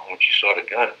pop when she saw the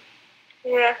gun. She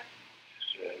says,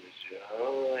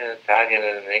 oh, in Italian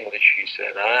and in English, she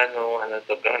said, I know I had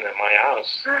the gun in my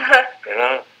house. You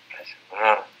know? I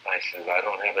said, I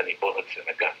don't have any bullets in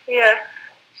the gun.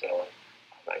 So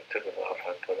I took it off, I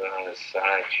put it on the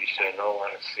side. She said, no, I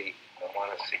want to see.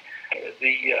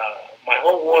 My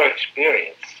whole war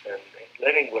experience and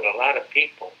living with a lot of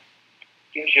people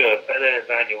gives you a better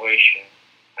evaluation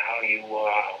how you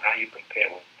compare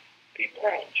with people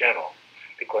in general,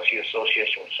 because your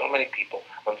association with so many people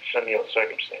under similar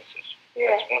circumstances.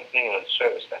 That's one thing in the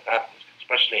service that happens,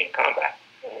 especially in combat.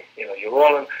 You know, you're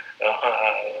all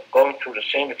going through the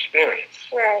same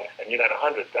experience, and you got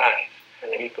 100 guys,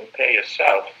 and you compare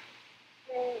yourself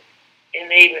in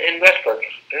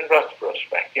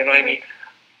retrospect. You know what I mean?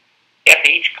 After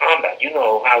each combat, you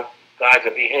know how guys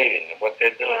are behaving and what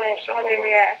they're doing. How they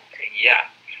react. Yeah.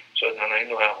 So then I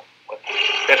knew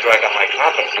that's where I got my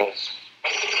confidence.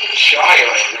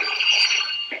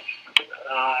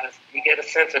 You get a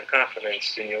sense of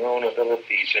confidence in your own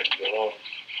abilities and your own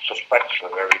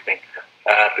perspective of everything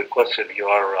because of your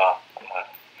own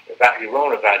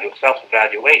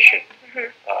self-evaluation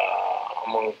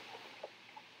among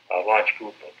a large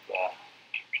group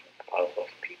of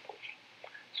people.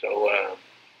 So,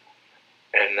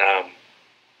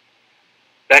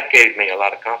 that gave me a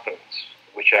lot of confidence,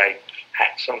 which I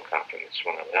had some confidence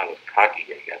when I was cocky,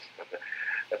 I guess.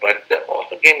 But it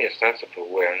also gave me a sense of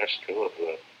awareness, too, of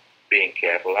being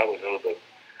careful. I was a little bit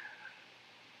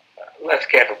less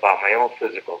careful about my own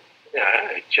physical.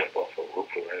 I'd jump off a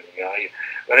roof or anything.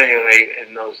 But anyway,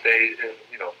 in those days,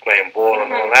 you know, playing ball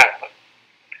and all that. But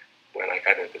when I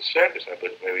got into service, I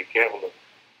was very careful,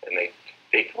 and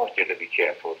they taught you to be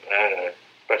careful,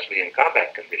 especially in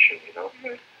combat conditions, you know.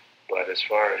 But as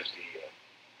far as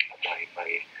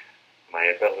my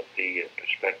ability and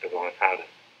perspective on how to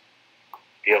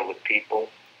deal with people,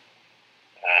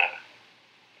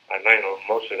 I learned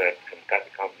most of that and got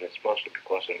the confidence mostly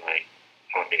because of my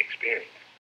Army experience.